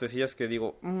partecillas que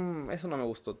digo, eso no me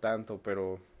gustó tanto,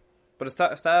 pero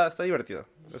está divertida.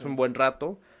 Sí. Es un buen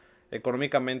rato.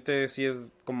 Económicamente sí es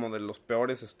como de los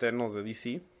peores estrenos de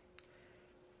DC.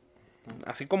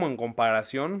 así como en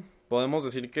comparación, podemos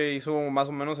decir que hizo más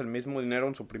o menos el mismo dinero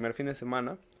en su primer fin de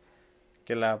semana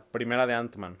que la primera de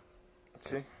Ant-Man.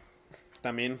 Sí.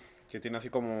 También, que tiene así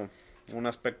como un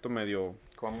aspecto medio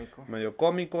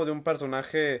cómico, de un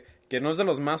personaje que no es de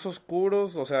los más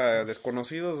oscuros, o sea,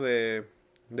 desconocidos de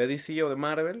DC o de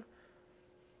Marvel.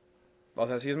 O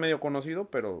sea, sí es medio conocido,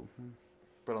 pero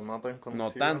no tan conocido.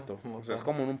 no tanto. No o sea, es tanto.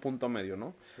 como en un punto medio,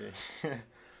 ¿no? Sí.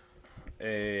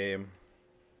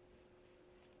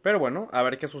 Pero bueno, a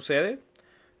ver qué sucede.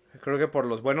 Creo que por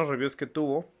los buenos reviews que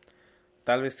tuvo,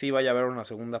 tal vez sí vaya a haber una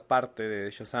segunda parte de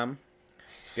Shazam.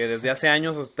 Que desde hace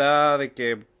años está de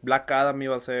que Black Adam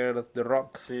iba a ser The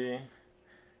Rock. Sí.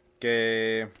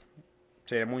 Que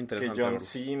sería muy interesante. Que John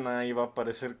Cena iba a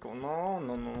aparecer con... No,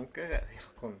 un cagadero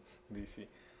con DC.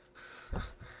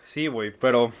 Sí, güey,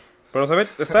 pero se ve,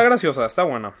 está graciosa, está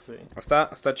buena. Sí.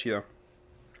 Está chida.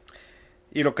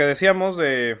 Y lo que decíamos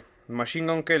de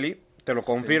Machine Gun Kelly, te lo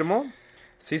confirmo.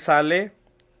 Sí sale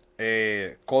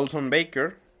Colson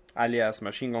Baker, alias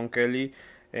Machine Gun Kelly,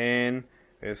 en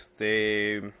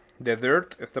The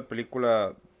Dirt, esta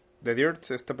película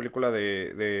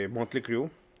de Motley Crue.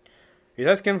 ¿Y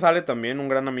sabes quién sale también? Un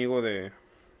gran amigo de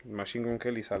Machine Gun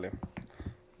Kelly sale.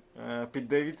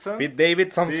 Pete Davidson. Pete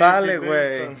Davidson sí, sale,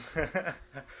 güey.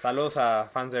 Saludos a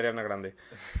fans de Ariana Grande.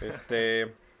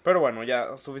 Pero bueno,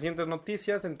 ya suficientes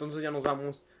noticias, entonces ya nos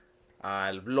vamos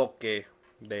al bloque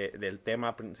del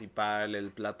tema principal,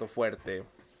 el plato fuerte,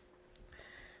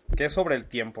 que es sobre el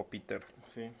tiempo, Peter.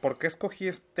 Sí. ¿Por qué escogí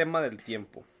este tema del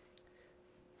tiempo?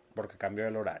 Porque cambió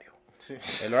el horario. Sí.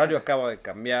 El horario acaba de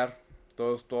cambiar,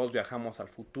 todos viajamos al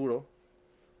futuro,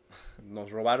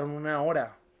 nos robaron una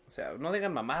hora. O sea, no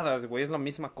digan mamadas, güey, es la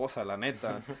misma cosa, la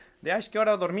neta. De, es que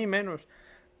ahora dormí menos.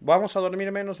 Vamos a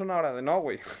dormir menos una hora. De no,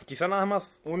 güey. Quizá nada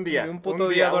más un día. Un puto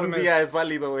día un día es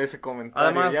válido ese comentario.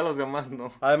 Además, ya los demás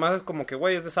no. Además es como que,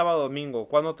 güey, es de sábado a domingo.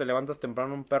 ¿Cuándo te levantas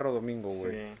temprano un perro domingo,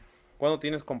 güey? Sí. ¿Cuándo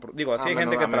tienes digo, así hay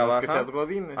gente que trabaja. Que seas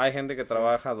godines. Hay gente que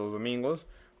trabaja los domingos.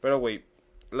 Pero, güey,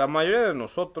 la mayoría de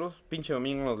nosotros, pinche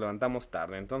domingo, nos levantamos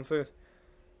tarde. Entonces,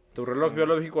 tu reloj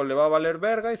biológico le va a valer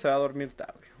verga y se va a dormir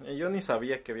tarde. Yo ni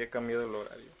sabía que había cambiado el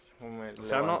horario. O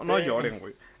sea, no lloren,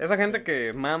 güey. Esa gente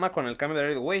que mama con el cambio de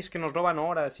horario, güey, es que nos roban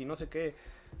horas y no sé qué.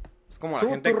 Es como la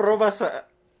gente... Tú robas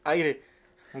aire.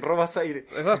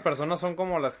 Esas personas son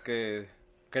como las que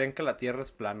creen que la Tierra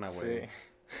es plana, güey.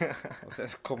 Sí. O sea,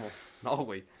 es como... No,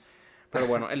 güey. Pero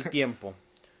bueno, el tiempo.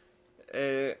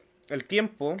 El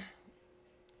tiempo...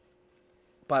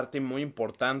 parte muy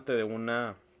importante de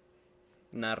una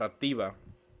narrativa.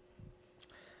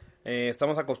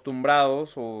 Estamos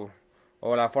acostumbrados o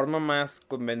la forma más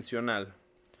convencional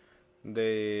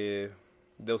de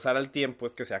usar el tiempo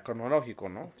es que sea cronológico,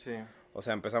 ¿no? Sí. O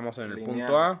sea, empezamos en el lineal.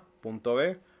 punto A, punto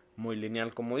B, muy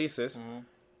lineal como dices. Uh-huh.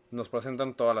 Nos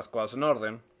presentan todas las cosas en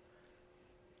orden.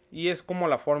 Y es como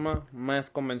la forma más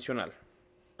convencional.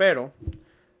 Pero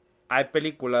hay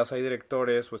películas, hay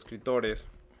directores o escritores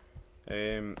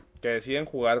que deciden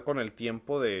jugar con el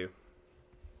tiempo de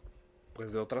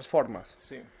otras formas.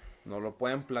 Sí. No lo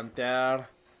pueden plantear.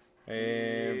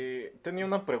 Tenía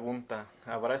una pregunta.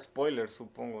 Habrá spoilers,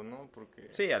 supongo, ¿no? Porque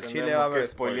sí, al chile va a haber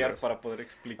spoilear para poder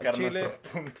explicar nuestro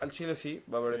punto. Al chile sí,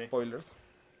 va a haber spoilers.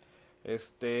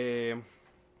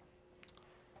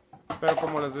 Pero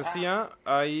como les decía,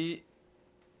 hay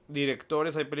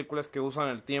directores, hay películas que usan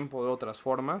el tiempo de otras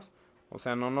formas. O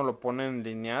sea, no lo ponen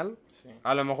lineal. Sí.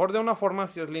 A lo mejor de una forma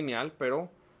sí es lineal, pero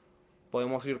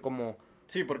podemos ir como...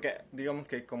 Sí, porque digamos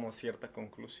que hay como cierta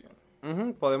conclusión.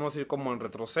 Uh-huh. Podemos ir como en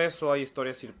retroceso, hay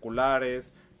historias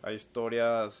circulares, hay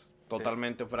historias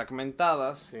totalmente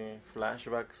fragmentadas. Sí,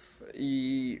 flashbacks.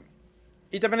 Y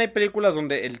también hay películas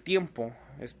donde el tiempo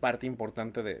es parte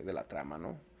importante de la trama,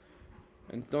 ¿no?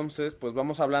 Entonces, pues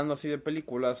vamos hablando así de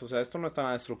películas, o sea, esto no está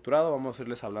nada estructurado, vamos a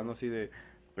irles hablando así de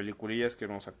peliculillas que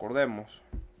nos acordemos.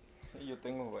 Sí, yo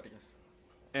tengo varias.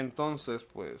 Entonces,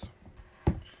 pues,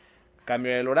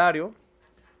 cambia el horario.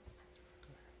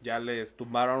 Ya les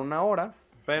tumbaron una hora,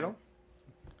 pero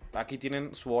aquí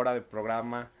tienen su hora de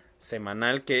programa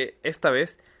semanal que esta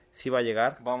vez sí va a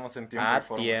llegar. Vamos en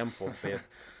tiempo a tiempo,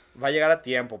 va a llegar a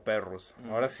tiempo, perros.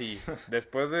 Ahora sí,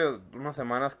 después de unas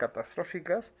semanas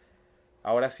catastróficas,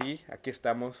 ahora sí, aquí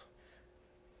estamos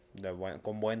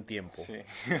con buen tiempo. Sí.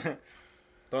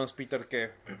 Entonces, Peter,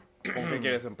 ¿con qué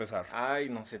quieres empezar? Ay,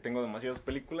 no sé, tengo demasiadas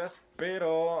películas,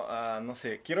 pero no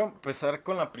sé, quiero empezar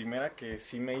con la primera que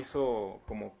sí me hizo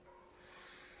como...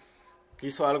 que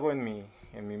hizo algo en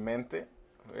mi mente.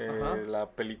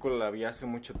 La película la vi hace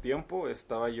mucho tiempo,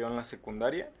 estaba yo en la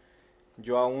secundaria.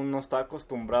 Yo aún no estaba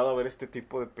acostumbrado a ver este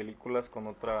tipo de películas con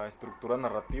otra estructura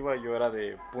narrativa. Yo era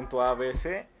de punto A, B,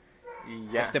 C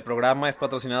Y ya. Este programa es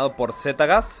patrocinado por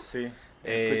Zgas. Sí,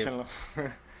 escúchenlo.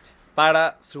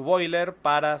 Para su boiler,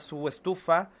 para su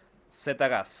estufa,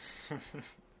 Zgas.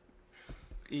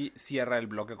 Y cierra el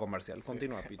bloque comercial.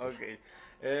 Continúa, Peter. Ok.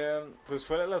 Pues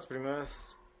fue de las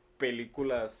primeras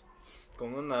películas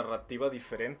con una narrativa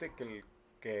diferente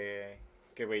que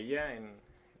veía en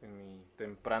mi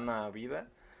temprana vida.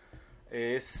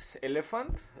 Es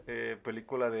Elephant,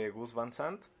 película de Gus Van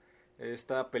Sant.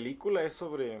 Esta película es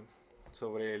sobre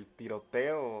el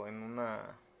tiroteo en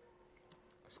una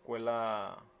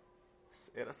escuela.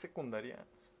 ¿Era secundaria?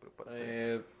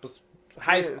 Pues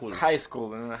high school. High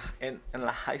school, en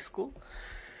la high school.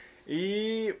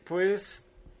 Y pues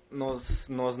nos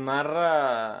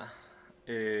narra.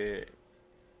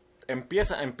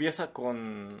 Empieza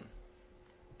con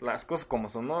las cosas como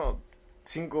son, ¿no?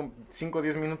 5 o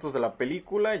 10 minutos de la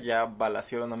película, ya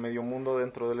balacieron a medio mundo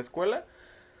dentro de la escuela.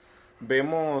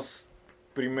 Vemos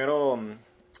primero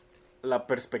la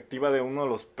perspectiva de uno de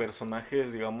los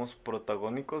personajes, digamos,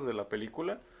 protagónicos de la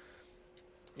película.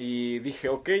 Y dije,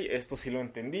 ok, esto sí lo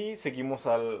entendí. Seguimos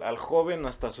al joven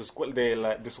hasta su escuela,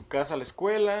 de su casa a la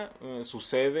escuela.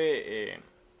 Sucede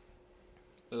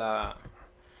la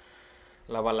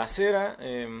balacera.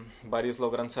 Varios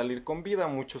logran salir con vida.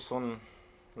 Muchos son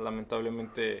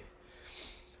lamentablemente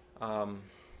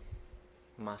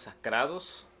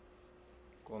masacrados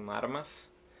con armas.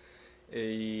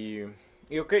 Y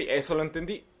ok, eso lo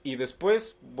entendí. Y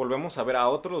después volvemos a ver a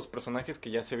otros personajes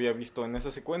que ya se había visto en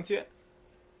esa secuencia,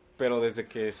 pero desde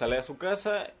que sale a su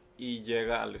casa y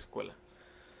llega a la escuela.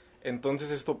 Entonces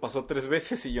esto pasó 3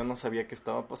 veces y yo no sabía qué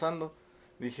estaba pasando.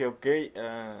 Dije, ok,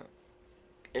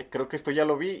 creo que esto ya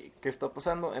lo vi, ¿qué está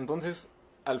pasando? Entonces,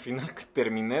 al final que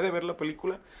terminé de ver la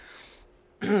película,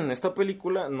 esta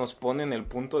película nos pone en el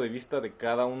punto de vista de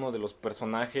cada uno de los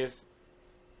personajes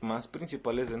más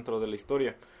principales dentro de la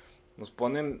historia. Nos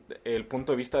ponen el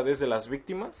punto de vista desde las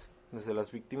víctimas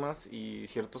y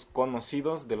ciertos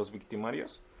conocidos de los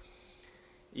victimarios.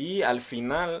 Y al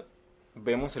final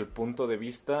vemos el punto de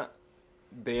vista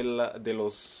de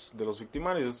los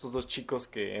victimarios, de estos 2 chicos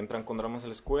que entran con armas a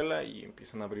la escuela y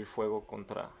empiezan a abrir fuego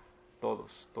contra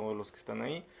todos los que están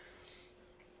ahí.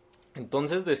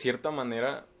 Entonces, de cierta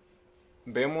manera,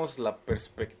 vemos la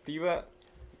perspectiva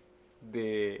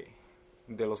de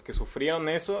los que sufrieron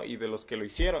eso y de los que lo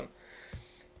hicieron.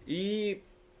 Y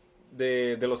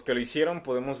de los que lo hicieron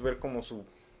podemos ver como sus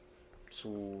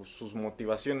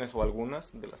motivaciones, o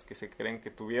algunas de las que se creen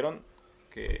que tuvieron,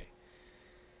 que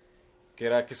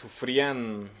era que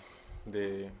sufrían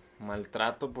de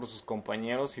maltrato por sus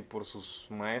compañeros y por sus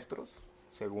maestros,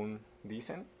 según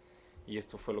dicen, y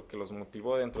esto fue lo que los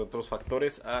motivó, entre otros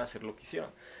factores, a hacer lo que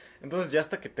hicieron. Entonces, ya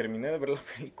hasta que terminé de ver la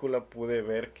película pude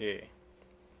ver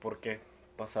por qué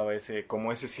pasaba ese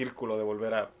círculo de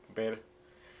volver a ver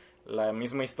la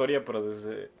misma historia pero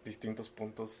desde distintos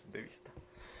puntos de vista.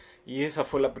 Y esa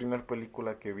fue la primera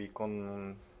película que vi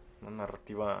con una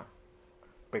narrativa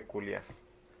peculiar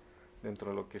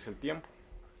dentro de lo que es el tiempo.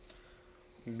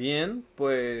 Bien,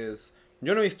 pues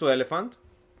yo no he visto Elephant.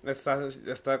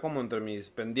 Está como entre mis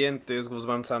pendientes. Gus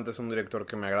Van Sant es un director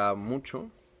que me agrada mucho.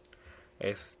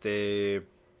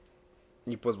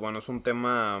 Y pues bueno, es un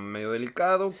tema medio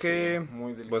delicado que sí,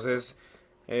 muy delicado. Pues es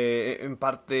en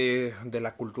parte de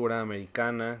la cultura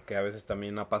americana, que a veces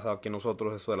también ha pasado aquí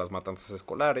nosotros, eso de las matanzas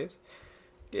escolares.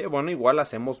 Que bueno, igual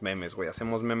hacemos memes, güey,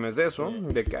 hacemos memes de eso, sí.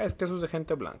 De que es que eso es de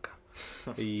gente blanca.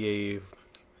 y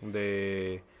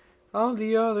de all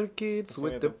the other kids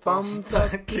with the pump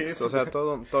kids. O sea,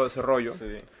 todo ese rollo.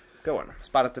 Sí. Que bueno, es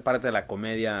parte de la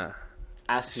comedia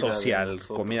ácida social,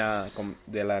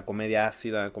 de la comedia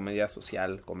ácida, comedia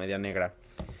social, comedia negra.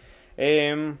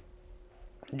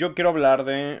 Yo quiero hablar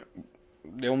de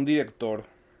un director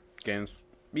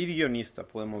y guionista,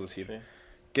 podemos decir, sí.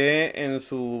 Que en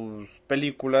sus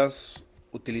películas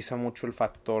utiliza mucho el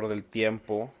factor del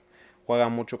tiempo, juega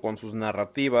mucho con sus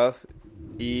narrativas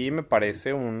y me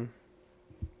parece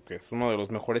que es uno de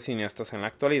los mejores cineastas en la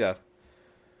actualidad.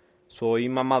 Soy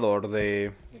mamador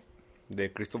de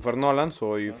Christopher Nolan,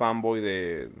 soy fanboy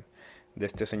de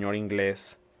este señor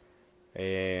inglés.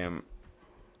 Que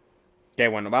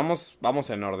bueno, vamos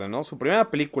en orden, ¿no? Su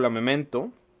primera película, Memento.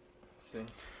 Sí.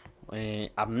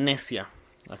 Amnesia,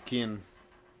 aquí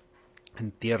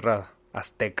en tierra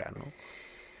azteca, ¿no?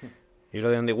 Y lo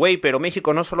de donde, güey, pero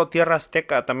México no solo tierra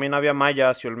azteca, también había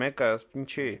mayas y olmecas,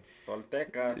 pinche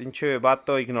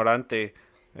vato ignorante.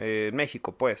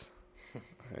 México, pues.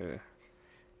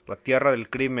 La tierra del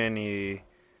crimen y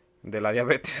de la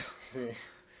diabetes. Sí.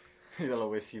 Y de la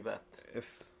obesidad.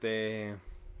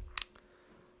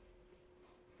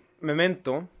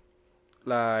 Memento,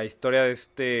 la historia de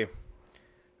este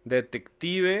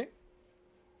detective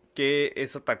que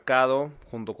es atacado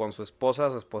junto con su esposa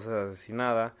es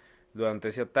asesinada. Durante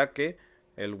ese ataque,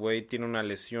 el güey tiene una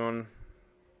lesión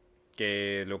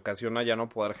que le ocasiona ya no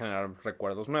poder generar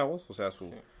recuerdos nuevos, o sea,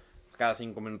 cada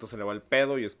 5 minutos se le va el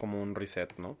pedo y es como un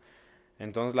reset, ¿no?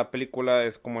 Entonces la película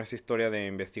es como esa historia de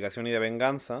investigación y de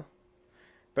venganza,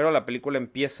 pero la película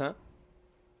empieza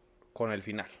con el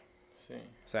final. Sí.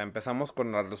 O sea, empezamos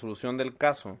con la resolución del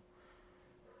caso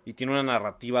y tiene una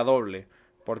narrativa doble,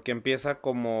 porque empieza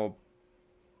como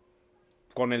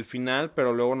con el final,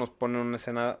 pero luego nos pone una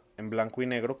escena en blanco y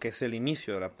negro que es el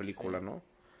inicio de la película, Sí. ¿no?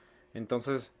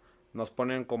 Entonces nos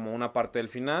ponen como una parte del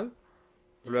final,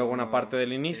 luego una parte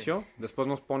del inicio, después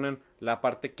nos ponen la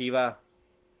parte que iba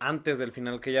antes del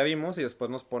final que ya vimos y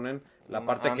después nos ponen la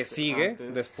parte que sigue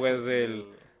después del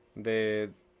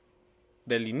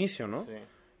inicio, ¿no? Sí.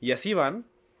 Y así van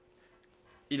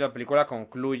y la película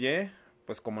concluye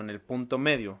pues como en el punto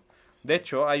medio. Sí. De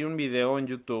hecho, hay un video en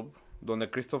YouTube donde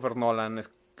Christopher Nolan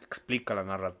explica la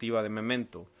narrativa de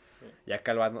Memento. Sí. Y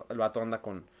acá el vato anda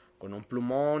con un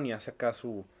plumón y hace acá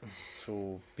su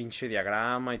pinche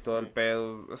diagrama y todo el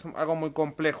pedo. Es algo muy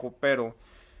complejo, pero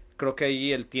creo que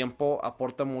ahí el tiempo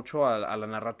aporta mucho a la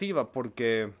narrativa,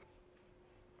 porque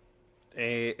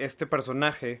este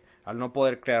personaje, al no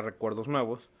poder crear recuerdos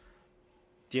nuevos,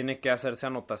 tiene que hacerse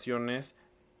anotaciones,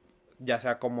 ya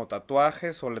sea como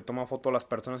tatuajes, o le toma foto a las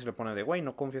personas y le pone de, güey,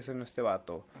 no confíes en este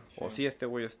vato, o sí, este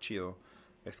güey es chido,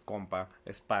 es compa,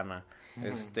 es pana,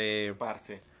 es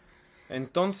parce.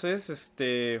 Entonces,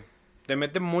 te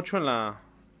mete mucho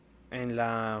en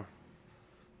la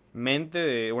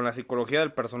mente o en la psicología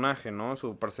del personaje, ¿no?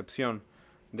 Su percepción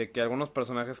de que algunos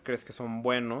personajes crees que son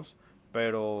buenos,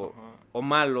 pero o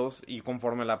malos, y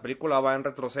conforme la película va en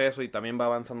retroceso y también va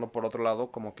avanzando por otro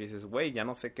lado, como que dices, güey, ya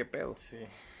no sé qué pedo. Sí.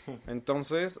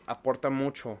 Entonces aporta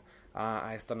mucho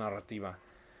a esta narrativa.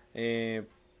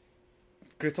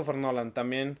 Christopher Nolan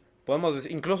también, podemos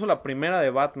decir, incluso la primera de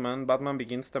Batman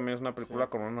Begins, también es una película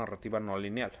con una narrativa no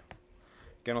lineal,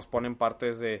 que nos ponen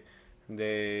partes de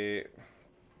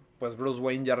pues Bruce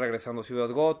Wayne ya regresando a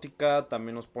Ciudad Gótica,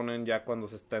 también nos ponen ya cuando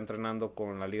se está entrenando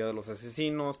con la Liga de los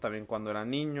Asesinos, también cuando era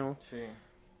niño. Sí.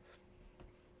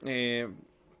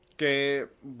 Que,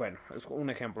 bueno, es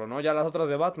un ejemplo, ¿no? Ya las otras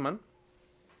de Batman,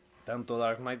 tanto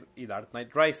Dark Knight y Dark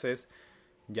Knight Rises,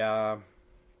 ya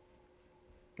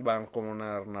van con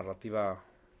una narrativa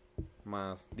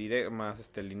más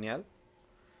lineal.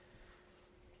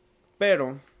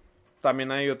 Pero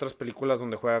también hay otras películas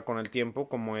donde juega con el tiempo,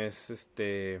 como es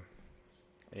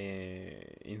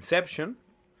Inception.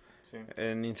 Sí.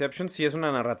 En Inception sí es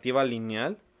una narrativa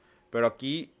lineal, pero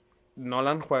aquí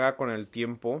Nolan juega con el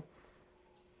tiempo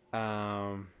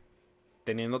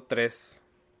teniendo tres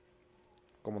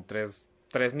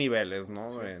niveles, ¿no?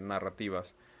 Sí.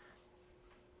 Narrativas.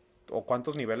 ¿O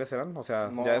cuántos niveles eran? O sea,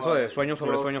 no, ya eso de sueño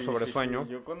sobre sueño sobre sueño.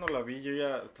 Sí. Yo cuando la vi, yo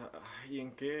ya... Ay,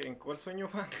 ¿en cuál sueño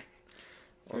van?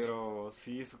 Pero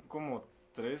sí, son como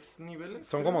 3 niveles.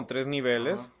 Son como 3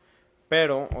 niveles. Ajá.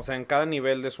 Pero, o sea, en cada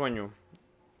nivel de sueño,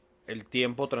 el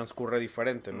tiempo transcurre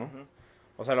diferente, ¿no? Uh-huh.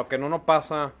 O sea, lo que en uno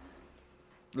pasa,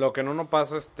 en uno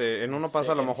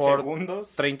pasa a lo mejor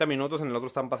segundos. 30 minutos, en el otro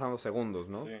están pasando segundos,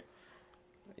 ¿no? Sí.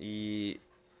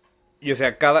 Y o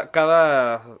sea, cada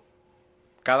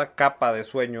capa de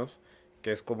sueños,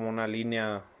 que es como una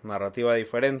línea narrativa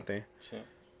diferente, sí,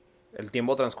 el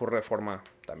tiempo transcurre de forma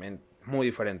también muy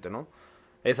diferente, ¿no?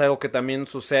 Es algo que también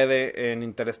sucede en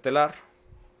Interestelar,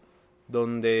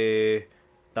 donde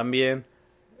también,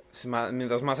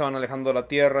 mientras más se van alejando de la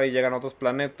Tierra y llegan a otros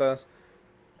planetas,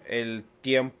 el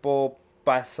tiempo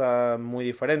pasa muy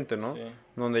diferente, ¿no? Sí.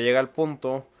 Donde llega el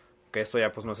punto, que esto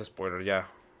ya pues no es spoiler, ya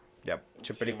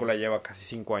esta película lleva casi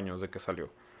 5 años de que salió.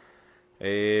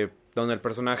 Donde el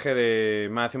personaje de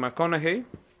Matthew McConaughey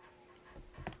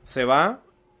se va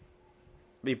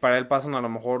y para él pasan a lo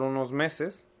mejor unos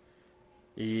meses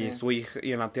y su hija,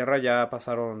 y en la Tierra ya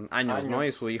pasaron años, ¿no?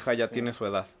 Y su hija ya tiene su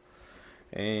edad.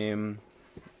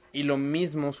 Y lo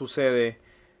mismo sucede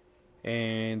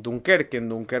en Dunkerque. En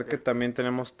Dunkerque también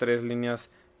tenemos 3 líneas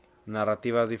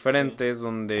narrativas diferentes,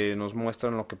 donde nos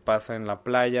muestran lo que pasa en la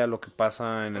playa, lo que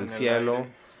pasa en el cielo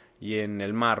y en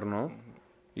el mar, ¿no? Uh-huh.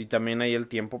 Y también ahí el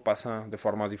tiempo pasa de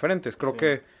formas diferentes. Creo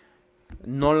que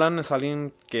Nolan es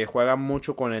alguien que juega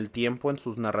mucho con el tiempo en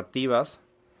sus narrativas,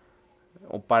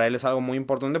 o para él es algo muy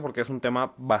importante porque es un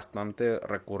tema bastante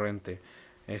recurrente.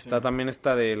 Está también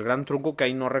esta del Gran Truco, que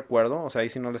ahí no recuerdo, o sea, ahí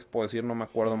sí no les puedo decir, no me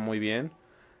acuerdo muy bien.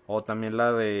 O también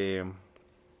la de...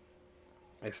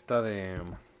 Ay,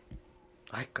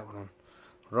 cabrón.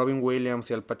 Robin Williams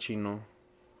y Al Pacino.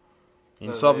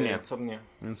 Insomnia. Insomnia.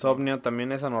 Insomnia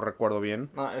también, esa no recuerdo bien.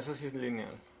 No, esa sí es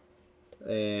lineal.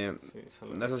 Sí,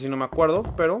 esa sí no me acuerdo,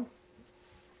 pero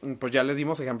pues ya les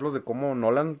dimos ejemplos de cómo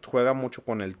Nolan juega mucho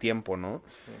con el tiempo, ¿no?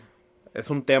 Sí.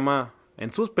 Es un tema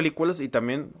en sus películas y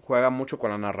también juega mucho con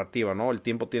la narrativa, ¿no? El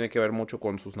tiempo tiene que ver mucho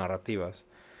con sus narrativas.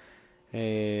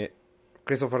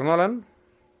 Christopher Nolan,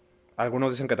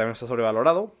 algunos dicen que también está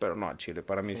sobrevalorado, pero no, a Chile,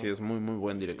 para mí sí es muy, muy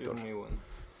buen director. Sí, es muy bueno.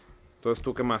 Entonces,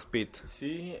 ¿tú qué más, Pete?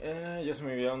 Sí, ya se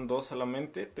me vieron dos a la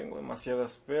mente, tengo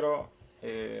demasiadas, pero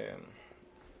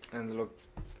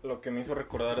lo que me hizo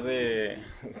recordar de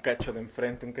un cacho de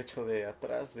enfrente, un cacho de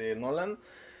atrás de Nolan,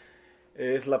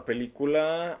 es la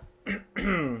película,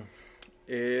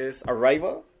 es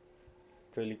Arrival,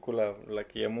 película la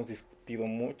que ya hemos discutido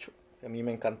mucho, a mí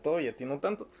me encantó y a ti no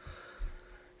tanto.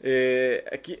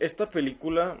 Aquí, esta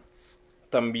película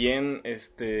también,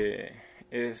 es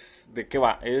 ¿de qué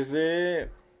va? Es de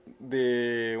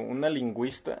una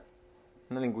lingüista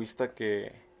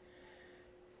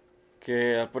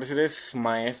que al parecer es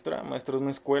maestra de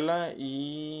una escuela,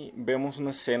 y vemos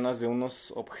unas escenas de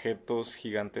unos objetos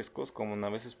gigantescos como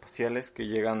naves espaciales que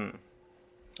llegan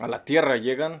a la Tierra,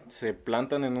 se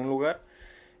plantan en un lugar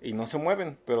y no se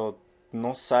mueven, pero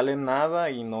no sale nada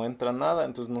y no entra nada,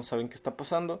 entonces no saben qué está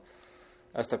pasando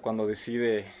hasta cuando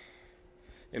decide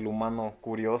el humano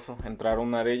curioso entrar a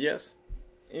una de ellas,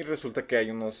 y resulta que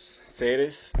hay unos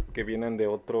seres que vienen de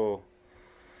otro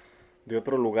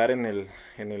lugar en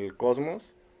el cosmos,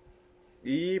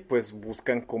 y pues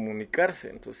buscan comunicarse.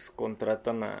 Entonces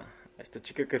contratan a esta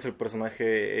chica que es el personaje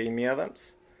de Amy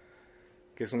Adams,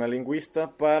 que es una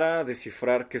lingüista, para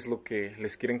descifrar qué es lo que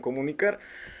les quieren comunicar.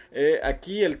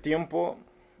 Aquí el tiempo,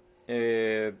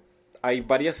 hay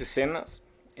varias escenas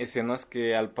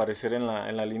que al parecer en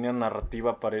la línea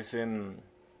narrativa aparecen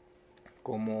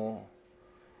como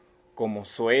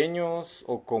sueños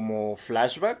o como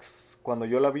flashbacks. Cuando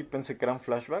yo la vi pensé que eran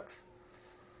flashbacks,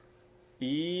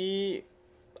 y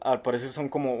al parecer son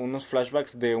como unos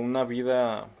flashbacks de una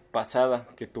vida pasada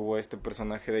que tuvo este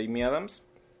personaje de Amy Adams,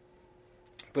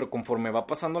 pero conforme va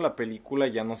pasando la película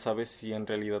ya no sabes si en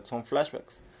realidad son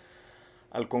flashbacks.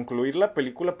 Al concluir la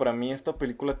película, para mí esta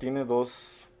película tiene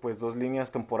dos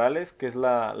líneas temporales, que es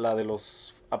la de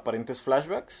los aparentes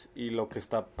flashbacks y lo que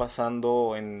está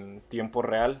pasando en tiempo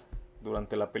real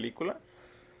durante la película.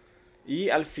 Y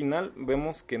al final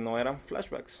vemos que no eran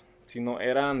flashbacks, sino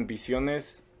eran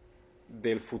visiones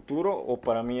del futuro, o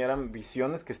para mí eran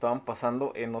visiones que estaban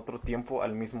pasando en otro tiempo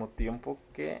al mismo tiempo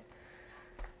que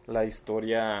la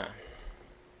historia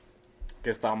que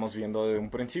estábamos viendo desde un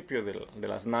principio, de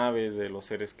las naves, de los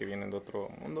seres que vienen de otro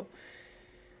mundo.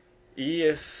 Y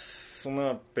es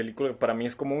una película que para mí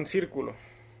es como un círculo,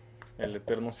 el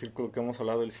eterno círculo que hemos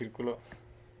hablado, del círculo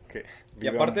que y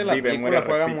aparte la película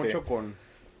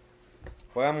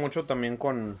juega mucho también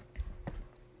con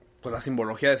pues, la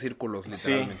simbología de círculos,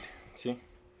 literalmente. Sí.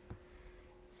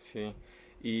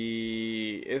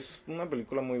 Y es una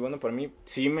película muy buena para mí.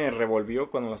 Sí me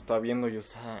revolvió cuando la estaba viendo. Yo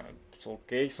estaba, pues,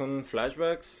 ok, son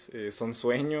flashbacks, son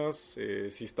sueños,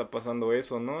 sí está pasando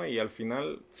eso, ¿no? Y al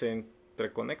final se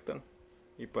entreconectan.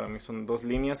 Y para mí son dos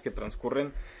líneas que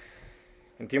transcurren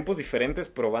en tiempos diferentes,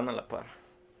 pero van a la par.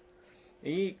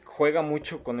 Y juega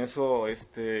mucho con eso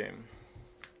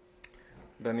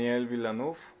Daniel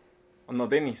Villeneuve. No,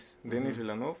 Denis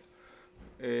Villeneuve.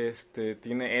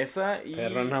 Tiene esa y...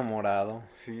 Perro enamorado.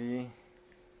 Sí.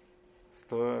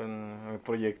 Me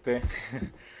proyecté.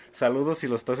 Saludos si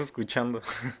lo estás escuchando.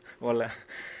 Hola.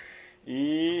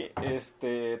 Y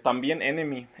también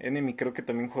Enemy creo que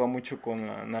también juega mucho con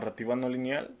la narrativa no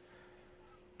lineal.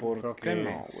 Porque creo que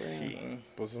no, güey. Sí.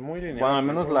 Pues es muy lineal. Bueno, al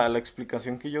menos la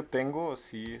explicación que yo tengo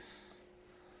sí es...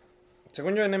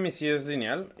 Según yo, Enemy sí es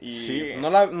lineal. Y sí.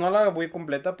 No la voy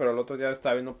completa, pero el otro día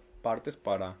estaba viendo partes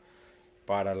para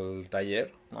el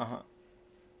taller. Ajá.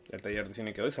 El taller de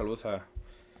cine que doy. Saludos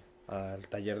al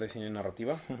taller de cine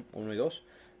narrativa 1 y 2.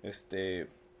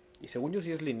 Y según yo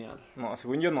sí es lineal. No,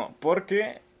 según yo no,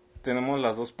 porque tenemos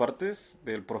las dos partes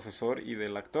del profesor y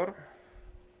del actor,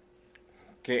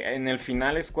 que en el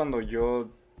final es cuando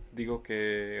yo digo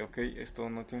que ok,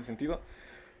 esto no tiene sentido,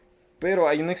 pero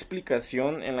hay una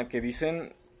explicación en la que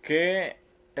dicen que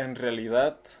en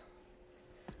realidad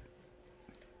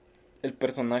el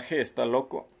personaje está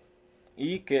loco,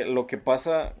 y que lo que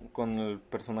pasa con el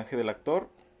personaje del actor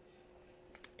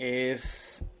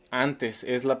es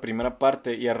la primera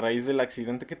parte, y a raíz del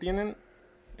accidente que tienen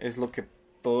es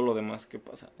todo lo demás que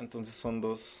pasa. Entonces son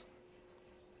dos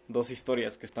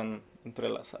historias que están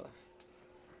entrelazadas.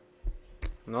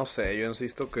 No sé, yo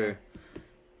insisto que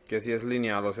sí es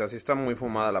lineal. O sea, sí está muy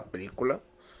fumada la película,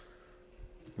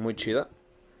 muy chida,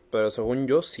 pero según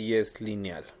yo sí es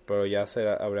lineal. Pero ya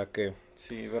habrá que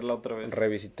Sí, verla otra vez.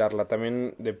 revisitarla.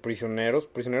 También de Prisioneros.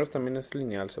 Prisioneros también es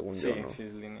lineal, según yo, ¿no? Sí,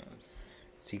 es lineal.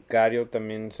 Sicario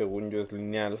también, según yo, es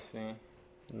lineal. Sí,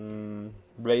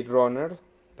 Blade Runner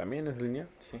también es lineal.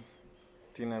 sí.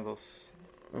 Tiene 2.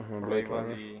 Ajá, Blade Rival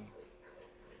Runner.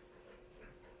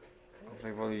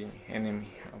 y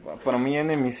Enemy. Para mí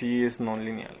Enemy sí es no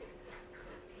lineal.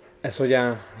 Eso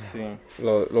ya Sí.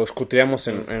 lo discutiremos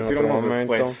en otro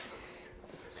momento. Después.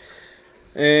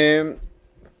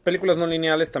 Películas no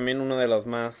lineales, también una de las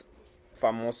más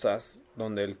famosas,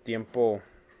 donde el tiempo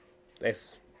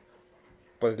es,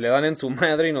 pues le dan en su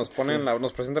madre y nos ponen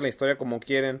nos presentan la historia como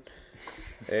quieren.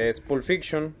 Es Pulp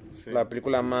Fiction, la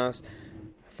película más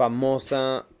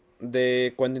famosa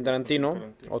de Quentin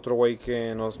Tarantino, otro güey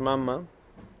que nos mama,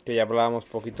 que ya hablábamos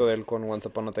poquito de él con Once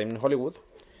Upon a Time in Hollywood,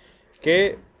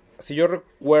 que si yo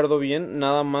recuerdo bien,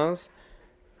 nada más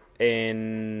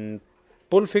en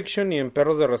Pulp Fiction y en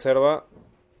Perros de Reserva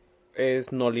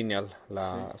es no lineal,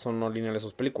 son no lineales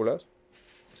sus películas,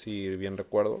 si bien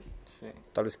recuerdo,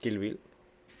 tal vez Kill Bill,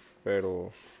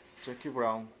 pero Jackie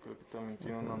Brown creo que también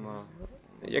tiene una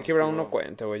Jackie Brown no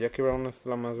cuenta, güey. Jackie Brown es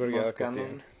la más vergada que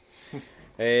tiene.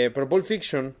 Pero Pulp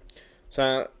Fiction, o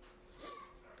sea,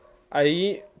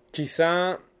 ahí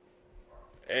quizá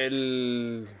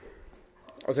el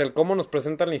cómo nos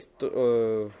presentan la historia.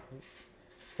 O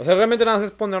sea, realmente nada más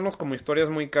es ponernos como historias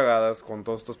muy cagadas con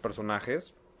todos estos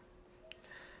personajes.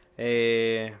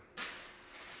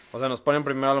 O sea, nos ponen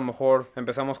primero a lo mejor,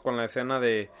 empezamos con la escena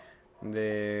de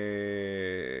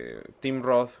Tim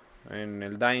Roth en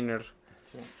el diner.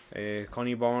 Sí.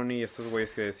 Honey Bunny y estos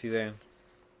güeyes que deciden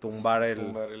tumbar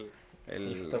el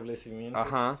establecimiento.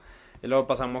 Ajá. Y luego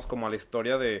pasamos como a la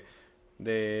historia de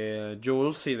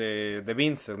Jules y de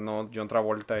Vincent, ¿no? John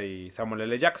Travolta y Samuel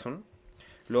L. Jackson.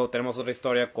 Luego tenemos otra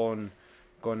historia con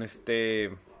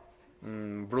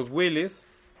Bruce Willis.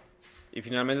 Y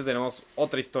finalmente tenemos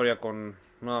otra historia con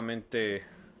nuevamente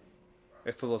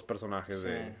estos dos personajes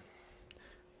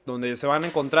donde se van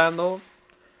encontrando,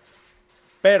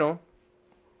 pero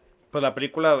pues la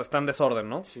película está en desorden,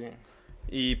 ¿no? Sí.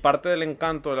 Y parte del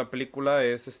encanto de la película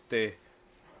es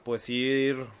pues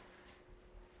ir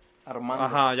armando.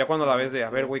 Ajá, ya cuando la ves a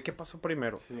ver, güey, ¿qué pasó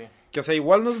primero? Sí. Que o sea,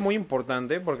 igual no es muy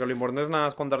importante, porque lo importante es nada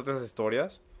más contarte esas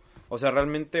historias. O sea,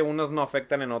 realmente unas no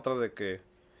afectan en otras de que...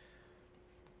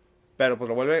 Pero pues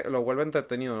lo vuelve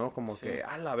entretenido, ¿no? Como que,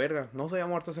 la verga, no se había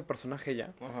muerto ese personaje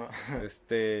ya. Ajá.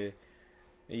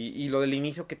 Y lo del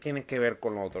inicio que tiene que ver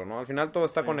con lo otro, ¿no? Al final todo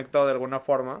está conectado de alguna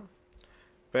forma,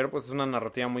 pero pues es una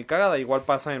narrativa muy cagada. Igual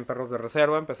pasa en Perros de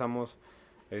Reserva, empezamos,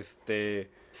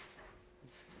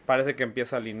 parece que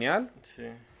empieza lineal. Sí.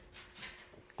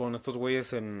 Con estos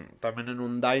güeyes también en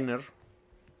un diner.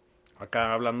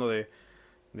 Acá hablando de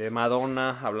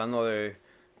Madonna, hablando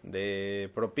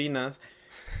de propinas.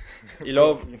 Y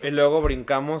luego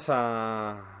brincamos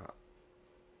a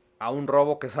un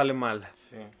robo que sale mal.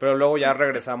 Sí. Pero luego ya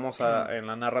regresamos en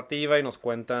la narrativa y nos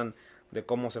cuentan de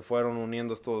cómo se fueron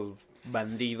uniendo estos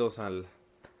bandidos al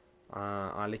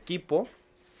equipo.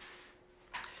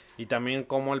 Y también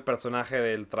cómo el personaje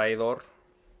del traidor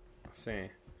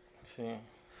se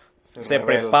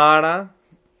prepara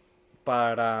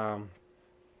para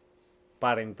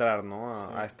entrar, ¿no?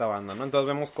 A esta banda, ¿no? Entonces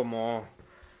vemos como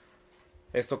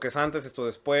esto que es antes, esto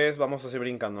después, vamos así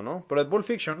brincando, ¿no? Pero en Pulp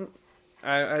Fiction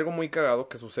hay algo muy cagado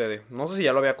que sucede. No sé si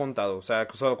ya lo había contado, o sea,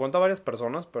 se lo cuento a varias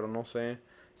personas, pero no sé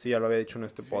si ya lo había dicho en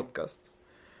este podcast.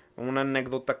 Una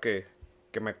anécdota que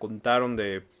me contaron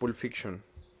de Pulp Fiction.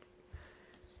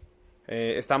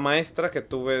 Esta maestra que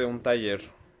tuve de un taller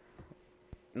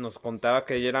nos contaba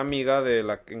que ella era amiga de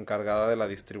la encargada de la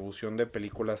distribución de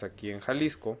películas aquí en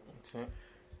Jalisco. Sí.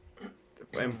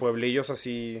 En pueblillos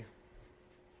así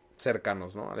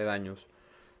cercanos, ¿no? Aledaños.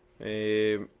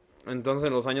 Entonces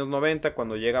en los años 90,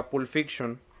 cuando llega Pulp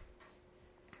Fiction,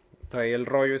 trae el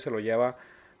rollo y se lo lleva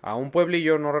a un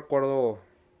pueblillo, no recuerdo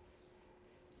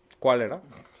cuál era.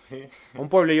 Sí. Un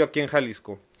pueblillo aquí en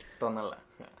Jalisco. Tonalá.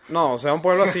 No, o sea, un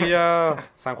pueblo así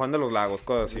ya, San Juan de los Lagos,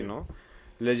 cosas así, ¿no?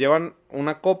 Les llevan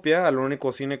una copia al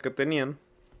único cine que tenían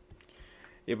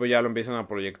y pues ya lo empiezan a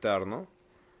proyectar, ¿no?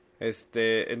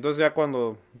 Entonces ya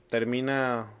cuando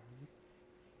termina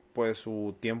pues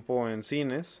su tiempo en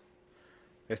cines,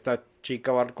 esta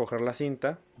chica va a recoger la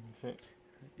cinta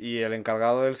y el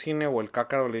encargado del cine o el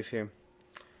cácaro le dice,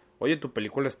 oye, tu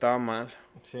película estaba mal.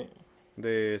 Sí.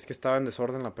 Es que estaba en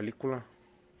desorden la película.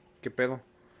 ¿Qué pedo?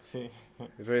 Sí.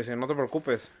 Y le dice, no te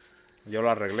preocupes, yo lo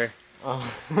arreglé. Ah.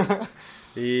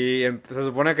 Y se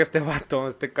supone que este vato,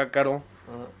 este cácaro,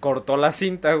 cortó la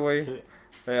cinta, güey. Sí.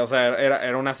 O sea,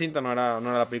 era una cinta, no era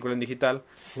la película en digital.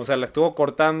 Sí. O sea, la estuvo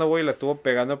cortando, güey, y la estuvo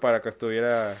pegando para que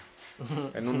estuviera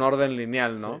en un orden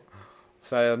lineal, ¿no? Sí. O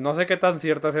sea, no sé qué tan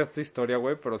cierta sea esta historia,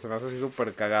 güey, pero se me hace así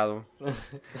súper cagado.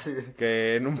 Sí.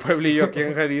 Que en un pueblillo aquí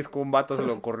en Jalisco un vato se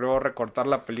le ocurrió recortar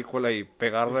la película y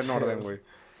pegarla en orden, güey.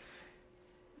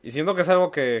 Y siento que es algo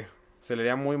que se le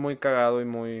haría muy, muy cagado y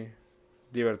muy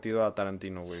divertido a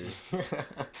Tarantino, güey.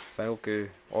 Es algo que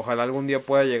ojalá algún día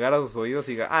pueda llegar a sus oídos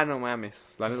y diga, ah, no mames,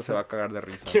 la neta se va a cagar de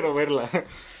risa. Quiero verla.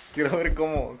 Quiero ver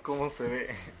cómo se ve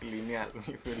lineal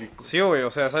mi película. Sí, güey,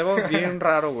 o sea, es algo bien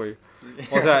raro, güey. Sí.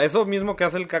 O sea, eso mismo que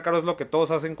hace el cácaro es lo que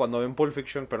todos hacen cuando ven Pulp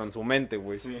Fiction, pero en su mente,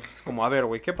 güey. Sí. Es como, a ver,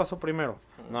 güey, ¿qué pasó primero?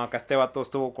 No, acá este vato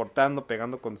estuvo cortando,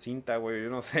 pegando con cinta, güey, yo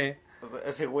no sé. O sea,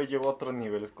 ese güey llegó a otro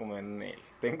nivel, es como en él.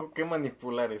 Tengo que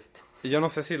manipular esto. Y yo no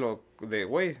sé si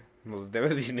güey, nos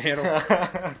debes dinero.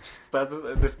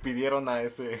 Despidieron a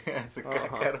ese Ajá.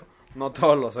 cácaro. No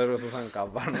todos los héroes usan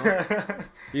capa, ¿no?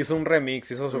 Hizo un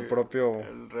remix, hizo su Sí, propio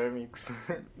el remix.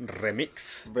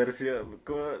 remix. Versión,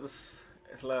 ¿cómo es?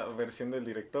 ¿Es la versión del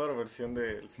director o versión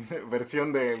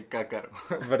del cácaro?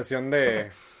 Versión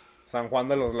de San Juan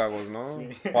de los Lagos, ¿no?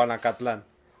 Sí. Juanacatlán.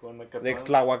 Juanacatlán. De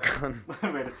Ixtlahuacán.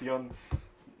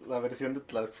 La versión de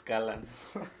Tlaxcala.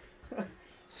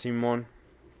 Simón.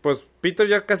 Pues, Peter,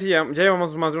 ya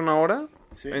llevamos más de una hora.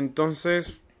 Sí.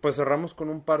 Entonces, pues cerramos con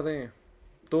un par de...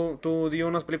 Tú di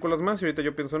unas películas más y ahorita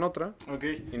yo pienso en otra. Ok.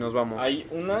 Y nos vamos. Hay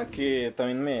una que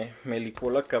también me licuó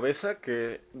la cabeza,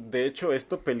 que de hecho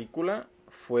esta película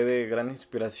fue de gran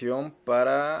inspiración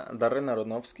para Darren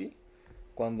Aronofsky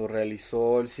cuando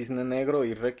realizó El Cisne Negro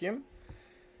y Requiem.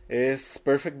 Es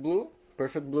Perfect Blue.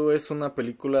 Perfect Blue es una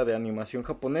película de animación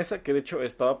japonesa que de hecho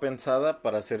estaba pensada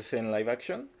para hacerse en live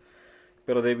action,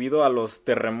 pero debido a los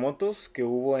terremotos que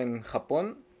hubo en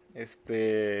Japón,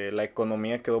 la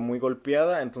economía quedó muy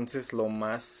golpeada, entonces lo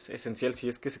más esencial si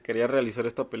es que se quería realizar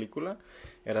esta película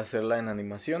era hacerla en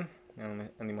animación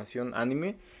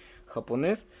anime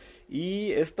japonés.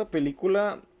 Y esta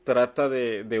película trata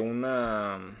de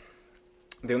una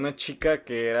chica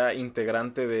que era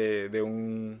integrante de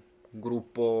un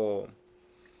grupo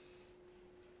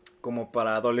como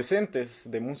para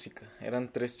adolescentes de música. Eran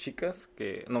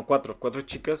cuatro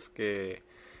chicas que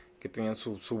tenían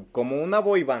como una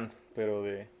boy band, pero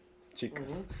de chicas.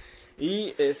 Uh-huh.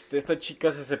 Y esta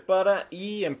chica se separa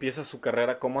y empieza su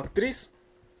carrera como actriz.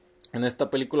 En esta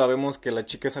película vemos que la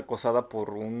chica es acosada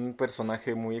por un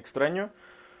personaje muy extraño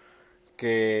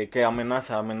que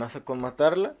amenaza con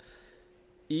matarla.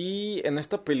 Y en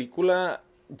esta película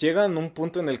llegan a un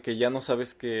punto en el que ya no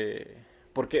sabes que...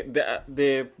 Porque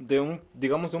de un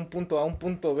punto A a un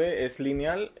punto B es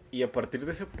lineal, y a partir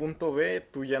de ese punto B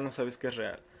tú ya no sabes qué es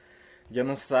real. Ya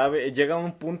no sabe, llega a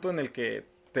un punto en el que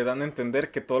te dan a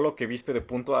entender que todo lo que viste de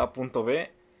punto A a punto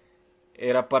B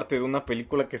era parte de una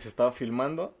película que se estaba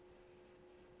filmando,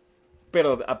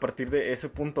 pero a partir de ese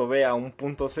punto B a un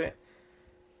punto C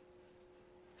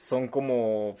son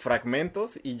como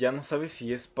fragmentos y ya no sabes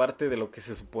si es parte de lo que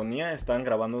se suponía estaban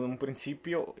grabando en un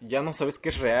principio. Ya no sabes qué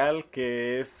es real,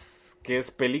 qué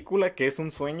es película, qué es un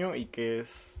sueño y qué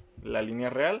es la línea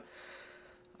real.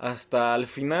 Hasta el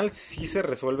final sí se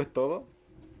resuelve todo,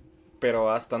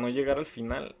 pero hasta no llegar al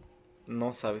final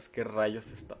no sabes qué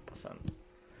rayos está pasando.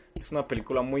 Es una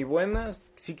película muy buena.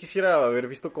 Sí quisiera haber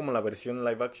visto como la versión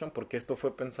live action, porque esto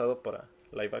fue pensado para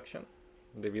live action.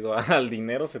 Debido al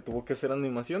dinero se tuvo que hacer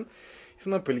animación. Es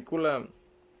una película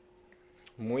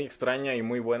muy extraña y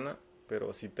muy buena,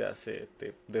 pero sí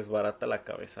te desbarata la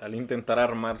cabeza al intentar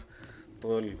armar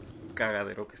todo el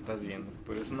cagadero que estás viendo.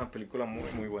 Pero es una película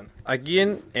muy muy buena. Aquí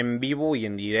en vivo y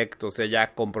en directo, o sea,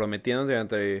 ya comprometiéndose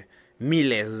entre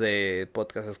miles de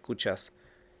podcast escuchas.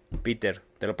 Peter,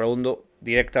 te lo pregunto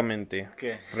directamente.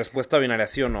 ¿Qué? ¿Respuesta binaria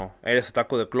sí o no? ¿Eres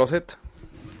otaku de closet?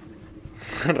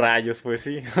 Rayos, pues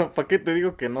sí. ¿Para qué te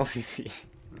digo que no? Sí.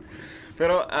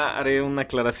 Pero haré una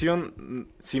aclaración.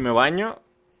 Si me baño,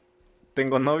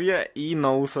 tengo novia y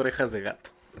no uso orejas de gato.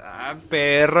 Ah,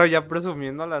 perro, ya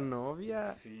presumiendo a la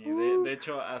novia. Sí, de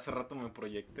hecho, hace rato me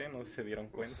proyecté, no sé si se dieron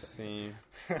cuenta. Sí.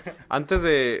 Antes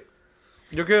de...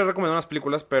 Yo quiero recomendar unas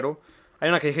películas, pero hay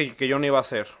una que dije que yo no iba a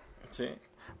hacer. Sí.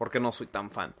 Porque no soy tan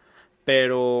fan.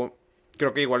 Pero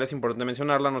creo que igual es importante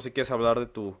mencionarla. No sé si quieres hablar de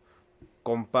tu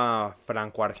compa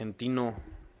franco-argentino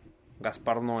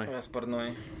Gaspar Noé. Gaspar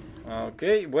Noé. Ok,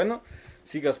 bueno.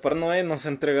 Sí, Gaspar Noé nos ha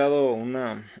entregado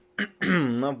una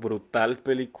brutal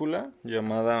película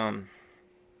llamada...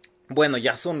 Bueno,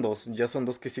 ya son dos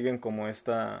que siguen como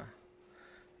esta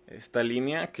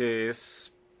línea, que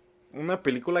es una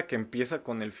película que empieza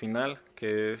con el final,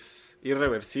 que es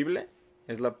irreversible.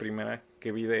 Es la primera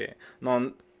que vi de...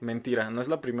 No, mentira, no es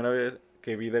la primera vez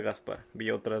que vi de Gaspar.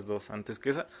 Vi otras dos antes que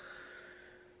esa.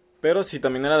 Pero sí,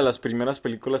 también era de las primeras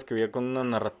películas que veía con una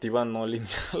narrativa no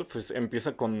lineal. Pues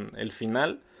empieza con el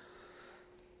final,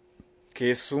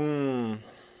 que es un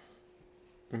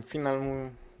final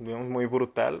muy, digamos, muy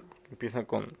brutal. Empieza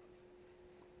con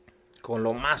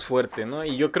lo más fuerte, ¿no?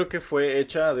 Y yo creo que fue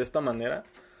hecha de esta manera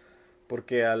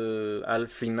porque al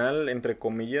final, entre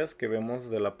comillas, que vemos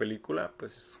de la película,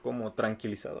 pues es como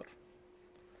tranquilizador.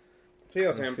 Sí,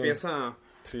 o sea, Sí. empieza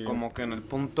Sí. como que en el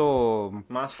punto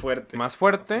Más fuerte. más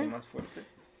fuerte. Sí, más fuerte.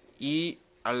 Y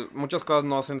muchas cosas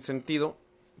no hacen sentido,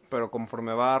 pero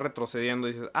conforme va retrocediendo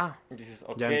dices, Dices,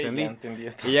 ok, ya entendí. ya entendí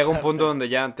esto. Y llega un punto donde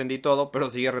ya entendí todo, pero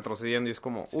sigue retrocediendo y es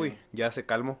como, Sí. uy, ya se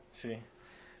calmó. Sí.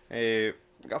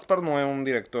 Gaspar no es un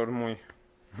director muy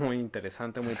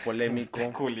interesante, muy polémico.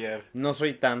 Peculiar. No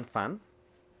soy tan fan,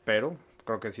 pero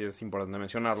creo que sí es importante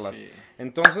mencionarlas. Sí.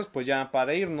 Entonces, pues ya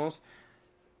para irnos,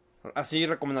 así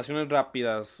recomendaciones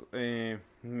rápidas.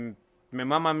 Me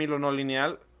mama a mí lo no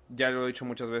lineal. Ya lo he dicho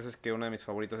muchas veces que una de mis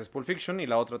favoritas es Pulp Fiction y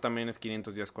la otra también es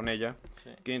 500 días con ella. Sí.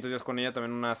 500 días con ella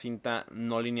también una cinta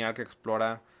no lineal que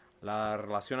explora la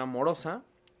relación amorosa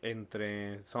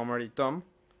entre Summer y Tom.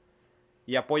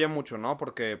 Y apoya mucho, ¿no?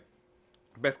 Porque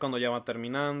ves cuando ya va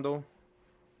terminando,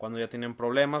 cuando ya tienen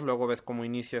problemas, luego ves cómo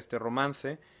inicia este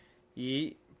romance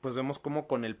y pues vemos cómo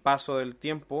con el paso del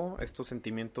tiempo estos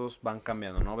sentimientos van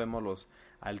cambiando, ¿no? Vemos los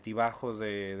altibajos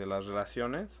de las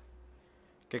relaciones,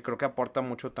 que creo que aporta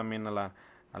mucho también a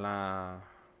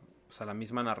la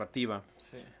misma narrativa.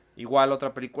 Sí. Igual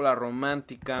otra película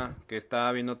romántica que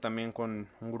estaba viendo también con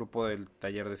un grupo del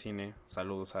taller de cine,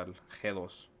 saludos al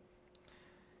G2.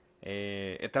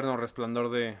 Eterno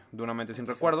resplandor de una mente sin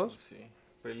recuerdos. Sí.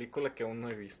 Película que aún no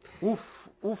he visto.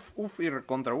 Uf y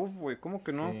recontra, güey, ¿cómo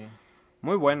que no? Sí.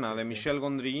 Muy buena, Sí, de sí. Michel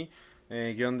Gondry,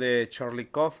 guión de Charlie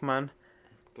Kaufman,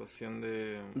 Actuación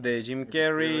de Jim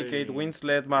Carrey, Kate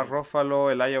Winslet, Mark Ruffalo,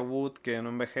 Elijah Wood, que no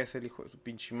envejece, el hijo de su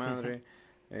pinche madre,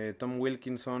 Tom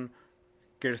Wilkinson,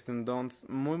 Kirsten Dunst.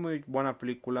 Muy, muy buena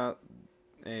película.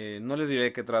 No les diré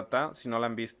de qué trata, si no la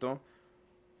han visto,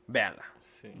 véanla.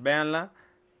 Sí. Véanla.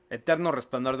 Eterno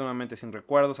resplandor de una mente sin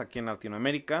recuerdos, aquí en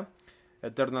Latinoamérica.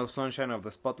 Eternal Sunshine of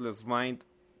the Spotless Mind,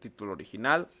 título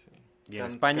original. Sí. Y en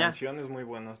España. Canciones muy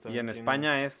buenas también. Y en tiene.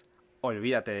 España es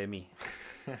Olvídate de mí.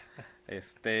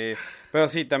 Pero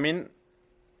sí, también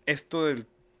esto del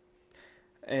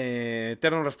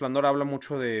Eterno Resplandor habla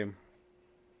mucho de,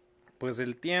 pues,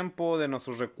 del tiempo, de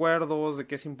nuestros recuerdos, de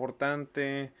qué es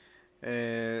importante,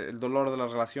 el dolor de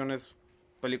las relaciones.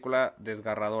 Película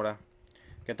desgarradora,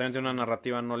 que también tiene una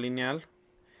narrativa no lineal,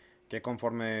 que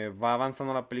conforme va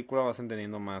avanzando la película vas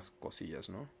entendiendo más cosillas,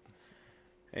 ¿no?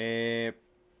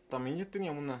 También yo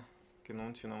tenía una que no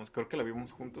mencionamos, creo que la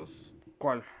vimos juntos.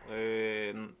 ¿Cuál?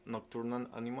 Nocturnal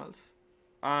Animals.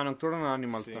 Nocturnal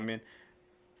Animals Sí. también.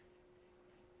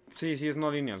 Sí, es no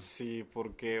lineal. Sí,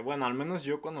 porque, bueno, al menos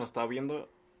yo cuando lo estaba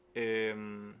viendo,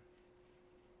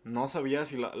 no sabía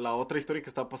si la otra historia que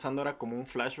estaba pasando era como un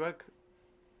flashback.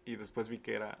 Y después vi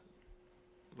que era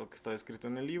lo que estaba escrito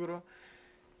en el libro.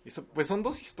 Y pues son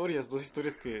dos historias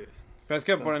que... Pero es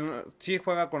que sí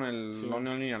juega con el Sí. no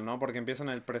lineal, ¿no? Porque empieza en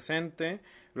el presente,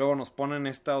 luego nos ponen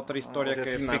esta otra historia o sea,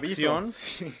 que es sin ficción.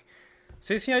 aviso.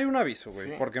 Sí, hay un aviso, güey,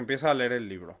 Sí. porque empieza a leer el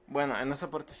libro. Bueno, en esa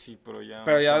parte sí, pero ya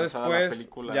avanzada la Después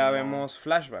película, ya no. vemos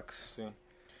flashbacks. Sí.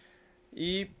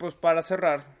 Y pues para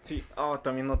cerrar, Sí,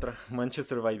 también otra,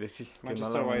 Manchester by the Sea, que no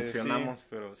Manchester la by the mencionamos,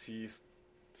 pero sí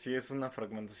es una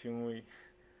fragmentación muy,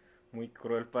 muy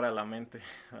cruel para la mente.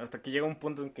 Hasta que llega un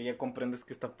punto en que ya comprendes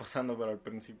qué está pasando, pero al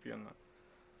principio no.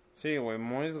 sí, güey,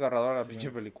 muy desgarradora la Sí. pinche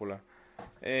película.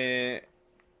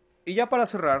 Y ya para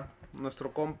cerrar,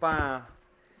 nuestro compa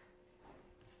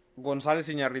González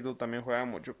Iñárritu también juega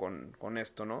mucho con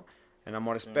esto, ¿no? En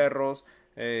Amores Sí. Perros,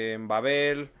 en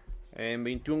Babel, en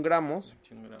 21 gramos.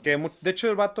 Que de hecho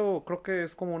el vato creo que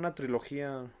es como una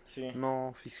trilogía Sí. no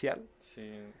oficial.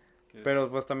 Sí. que Pero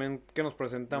es pues también que nos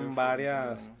presentan muy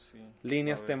varias fuerte, sí.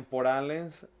 líneas A ver.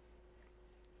 temporales.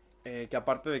 Que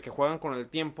aparte de que juegan con el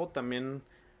tiempo, también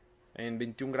en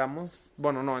 21 gramos.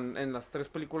 Bueno, no, en las tres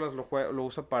películas lo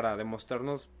usa para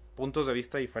demostrarnos puntos de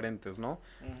vista diferentes, ¿no?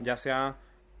 Ujú. Ya sea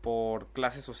por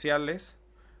clases sociales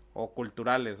o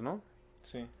culturales, ¿no?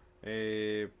 Sí.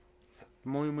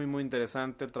 Muy, muy, muy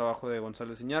interesante el trabajo de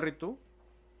González Iñárritu.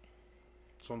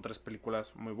 Son tres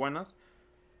películas muy buenas,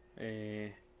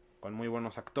 con muy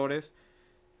buenos actores.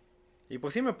 Y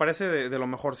pues sí, me parece de lo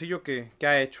mejorcillo que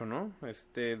ha hecho, ¿no?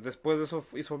 Después de eso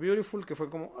hizo Beautiful, que fue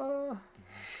como...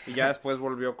 y ya después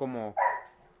volvió como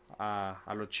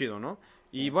a lo chido, ¿no?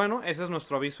 Y bueno, ese es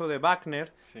nuestro aviso de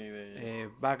Wagner. Sí, de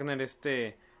Wagner,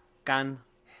 Can,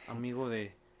 amigo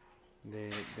de de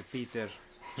Peter,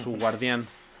 su guardián,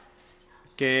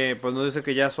 que pues nos dice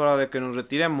que ya es hora de que nos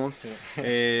retiremos. Sí.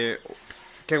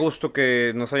 Qué gusto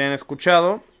que nos hayan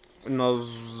escuchado.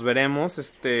 Nos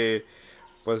veremos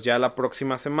pues ya la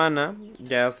próxima semana,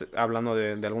 ya hablando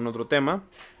de algún otro tema.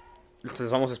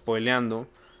 Les vamos spoileando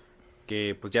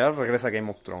que pues ya regresa Game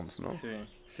of Thrones, ¿no? Sí,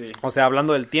 sí. O sea,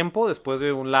 hablando del tiempo, después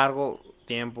de un largo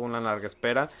tiempo, una larga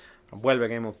espera, vuelve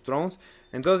Game of Thrones.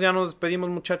 Entonces ya nos despedimos,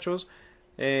 muchachos.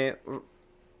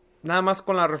 Nada más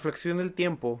con la reflexión del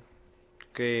tiempo,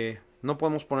 que no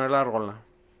podemos poner la rola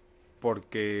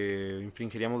porque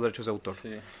infringiríamos derechos de autor.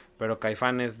 Sí. Pero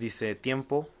Caifanes dice: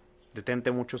 tiempo,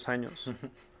 detente muchos años.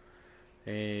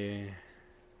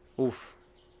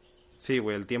 Sí,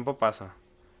 güey, el tiempo pasa.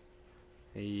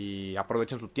 Y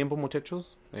aprovechen su tiempo,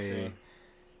 muchachos. Sí.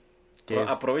 Que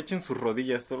aprovechen sus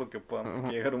rodillas todo lo que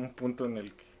puedan. Llegar a un punto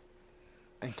en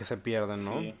que se pierden,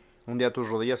 ¿no? Sí. Un día tus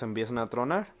rodillas empiezan a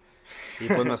tronar. Y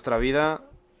pues nuestra vida,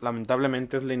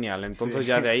 lamentablemente, es lineal. Entonces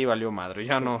ya de ahí valió madre.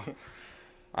 Ya no.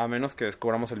 A menos que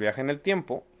descubramos el viaje en el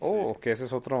tiempo. Que ese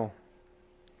es otro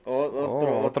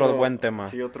buen tema.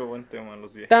 Sí, otro buen tema,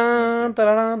 los viajes.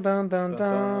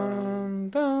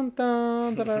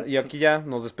 Y aquí ya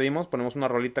nos despedimos. Ponemos una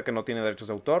rolita que no tiene derechos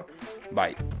de autor.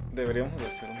 Bye. Deberíamos de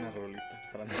hacer una rolita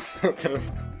para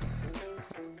nosotros.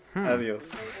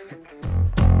 Adiós.